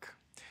work.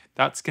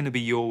 That's going to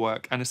be your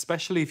work. And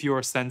especially if you're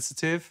a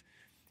sensitive,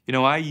 you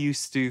know, I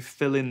used to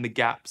fill in the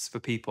gaps for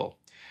people.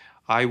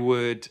 I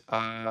would,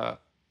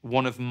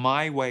 one of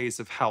my ways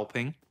of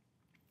helping,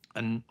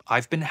 and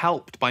I've been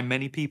helped by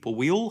many people.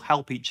 We all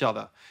help each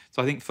other.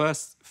 So I think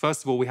first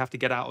of all, we have to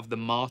get out of the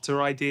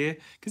martyr idea,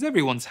 because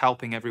everyone's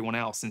helping everyone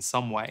else in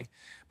some way.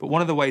 But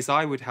one of the ways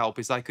I would help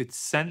is I could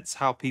sense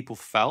how people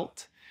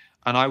felt,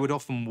 and I would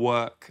often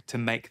work to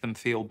make them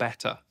feel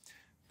better,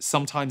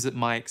 sometimes at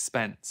my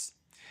expense.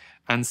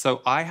 And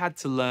so I had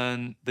to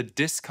learn the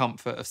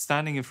discomfort of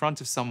standing in front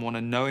of someone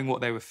and knowing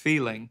what they were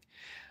feeling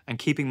and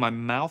keeping my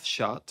mouth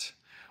shut,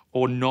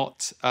 or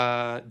not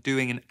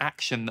doing an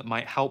action that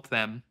might help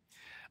them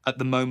at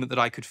the moment that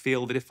I could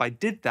feel that if I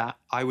did that,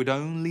 I would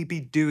only be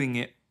doing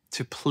it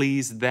to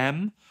please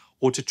them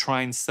or to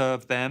try and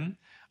serve them,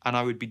 and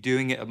I would be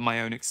doing it at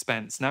my own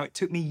expense. Now, it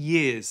took me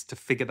years to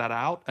figure that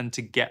out and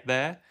to get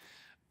there,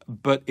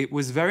 but it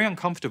was very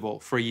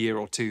uncomfortable for a year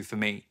or two for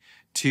me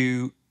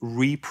to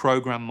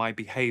reprogram my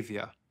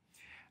behavior.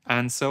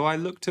 And so I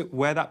looked at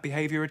where that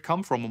behavior had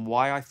come from and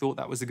why I thought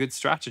that was a good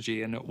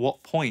strategy and at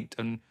what point,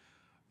 and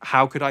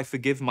how could I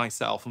forgive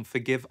myself and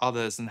forgive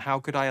others, and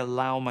how could I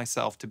allow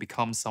myself to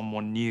become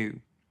someone new?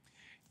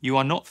 You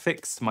are not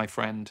fixed, my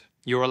friend.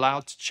 You're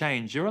allowed to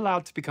change. You're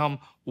allowed to become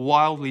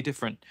wildly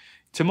different.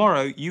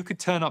 Tomorrow, you could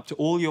turn up to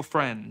all your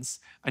friends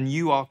and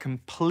you are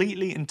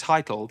completely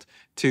entitled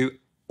to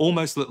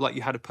almost look like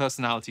you had a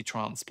personality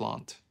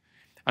transplant.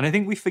 And I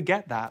think we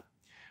forget that.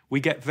 We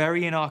get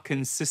very in our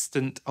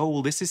consistent, oh,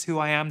 well, this is who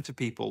I am to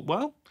people.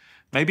 Well,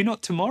 maybe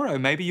not tomorrow.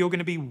 Maybe you're going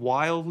to be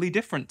wildly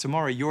different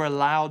tomorrow. You're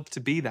allowed to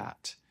be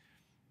that.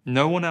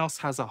 No one else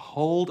has a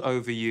hold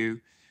over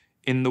you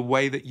in the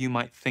way that you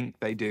might think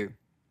they do.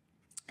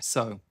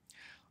 So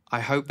I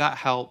hope that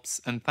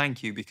helps, and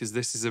thank you, because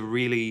this is a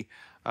really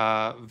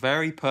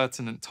very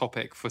pertinent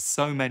topic for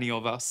so many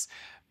of us,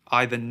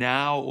 either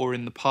now or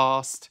in the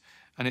past,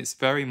 and it's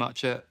very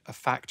much a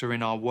factor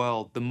in our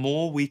world. The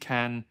more we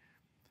can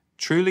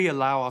truly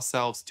allow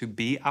ourselves to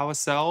be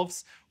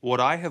ourselves, what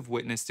I have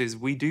witnessed is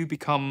we do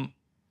become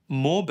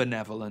more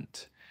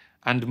benevolent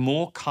and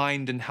more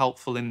kind and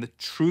helpful in the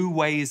true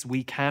ways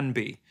we can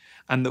be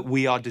and that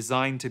we are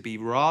designed to be,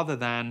 rather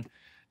than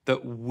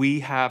that we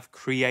have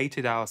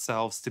created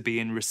ourselves to be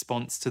in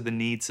response to the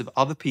needs of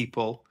other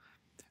people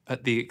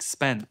at the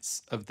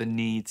expense of the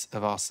needs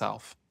of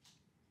ourselves.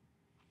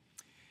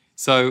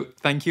 So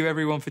thank you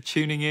everyone for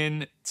tuning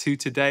in to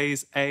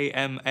today's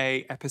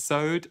AMA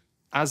episode.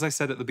 As I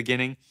said at the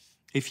beginning,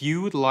 if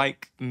you would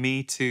like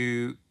me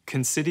to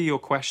consider your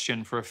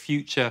question for a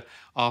future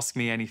Ask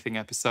Me Anything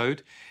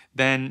episode,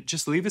 then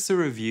just leave us a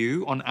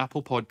review on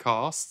Apple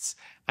Podcasts,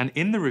 and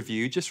in the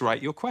review, just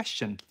write your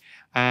question.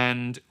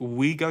 And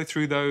we go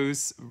through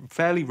those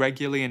fairly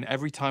regularly, and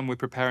every time we're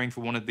preparing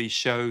for one of these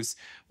shows,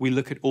 we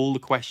look at all the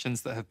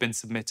questions that have been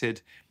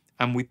submitted,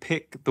 and we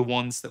pick the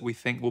ones that we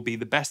think will be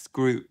the best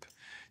group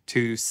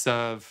to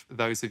serve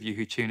those of you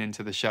who tune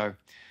into the show.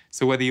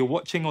 So whether you're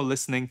watching or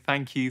listening,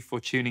 thank you for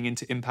tuning in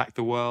to Impact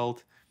the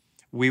World.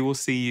 We will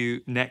see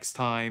you next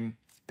time.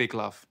 Big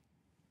love.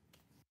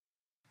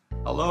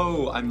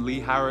 Hello, I'm Lee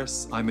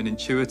Harris. I'm an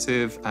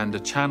intuitive and a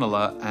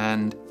channeler,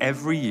 and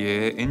every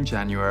year in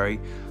January,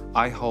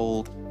 I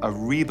hold a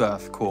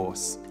rebirth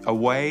course, a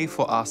way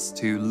for us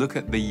to look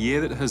at the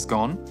year that has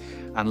gone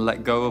and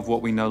let go of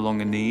what we no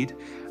longer need,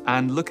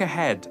 and look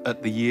ahead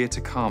at the year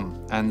to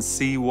come and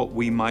see what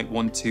we might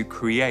want to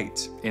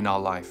create in our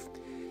life.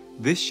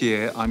 This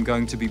year, I'm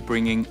going to be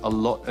bringing a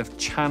lot of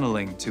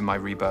channeling to my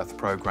rebirth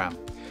program.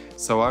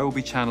 So I will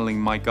be channeling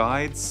my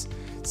guides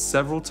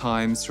several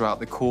times throughout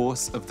the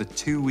course of the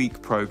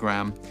 2-week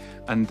program,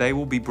 and they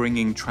will be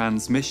bringing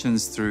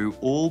transmissions through,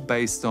 all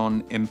based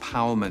on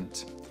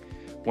empowerment.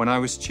 When I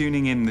was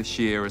tuning in this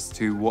year as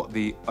to what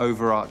the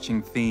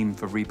overarching theme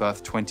for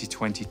Rebirth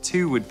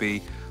 2022 would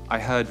be, I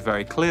heard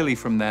very clearly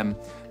from them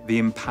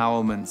the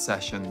empowerment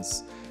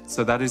sessions.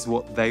 So that is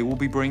what they will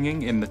be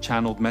bringing in the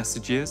channeled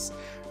messages,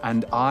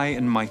 and I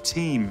and my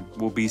team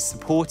will be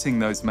supporting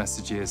those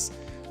messages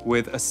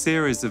with a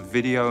series of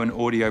video and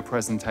audio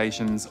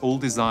presentations, all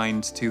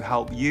designed to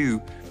help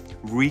you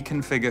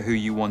reconfigure who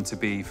you want to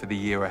be for the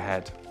year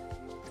ahead.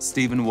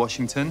 Stephen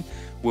Washington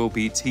will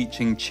be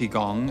teaching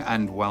Qigong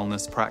and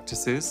wellness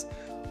practices.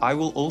 I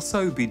will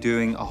also be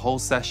doing a whole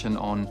session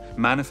on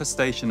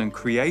manifestation and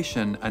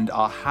creation and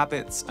our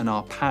habits and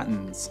our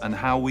patterns and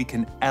how we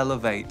can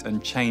elevate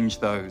and change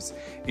those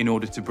in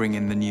order to bring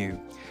in the new.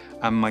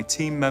 And my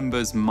team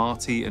members,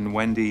 Marty and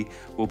Wendy,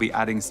 will be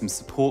adding some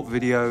support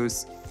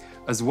videos,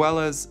 as well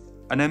as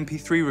an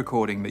MP3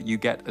 recording that you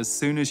get as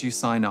soon as you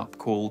sign up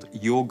called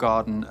Your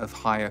Garden of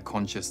Higher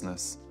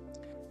Consciousness.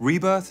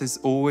 Rebirth is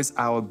always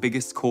our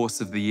biggest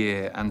course of the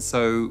year, and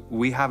so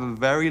we have a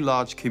very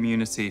large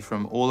community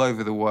from all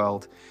over the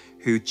world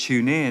who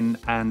tune in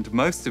and,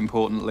 most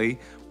importantly,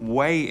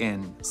 weigh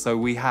in. So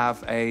we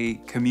have a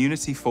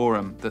community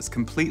forum that's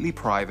completely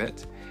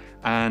private,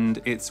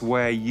 and it's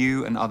where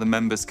you and other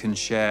members can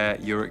share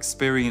your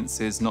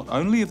experiences, not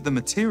only of the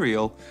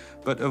material,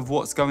 but of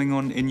what's going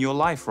on in your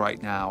life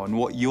right now and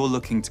what you're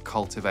looking to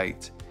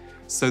cultivate.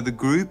 So the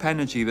group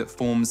energy that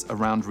forms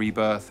around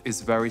Rebirth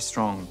is very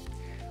strong.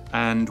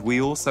 And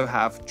we also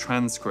have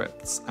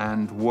transcripts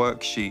and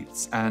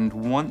worksheets, and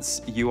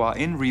once you are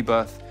in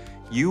Rebirth,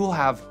 you will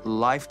have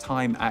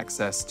lifetime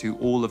access to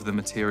all of the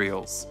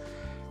materials.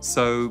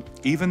 So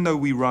even though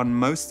we run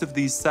most of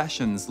these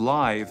sessions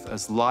live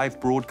as live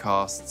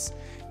broadcasts,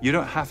 you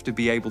don't have to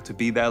be able to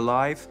be there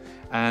live,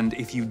 and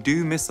if you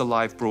do miss a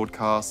live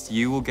broadcast,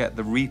 you will get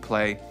the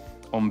replay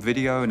on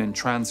video and in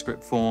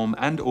transcript form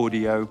and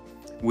audio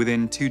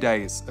within 2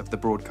 days of the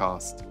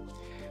broadcast.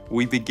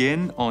 We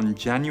begin on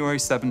January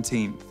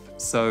 17th,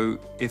 so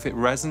if it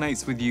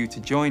resonates with you to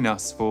join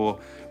us for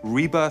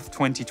Rebirth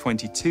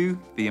 2022,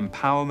 the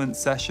empowerment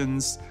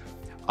sessions,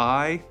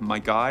 I, my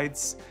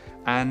guides,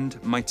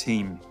 and my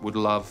team would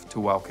love to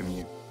welcome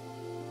you.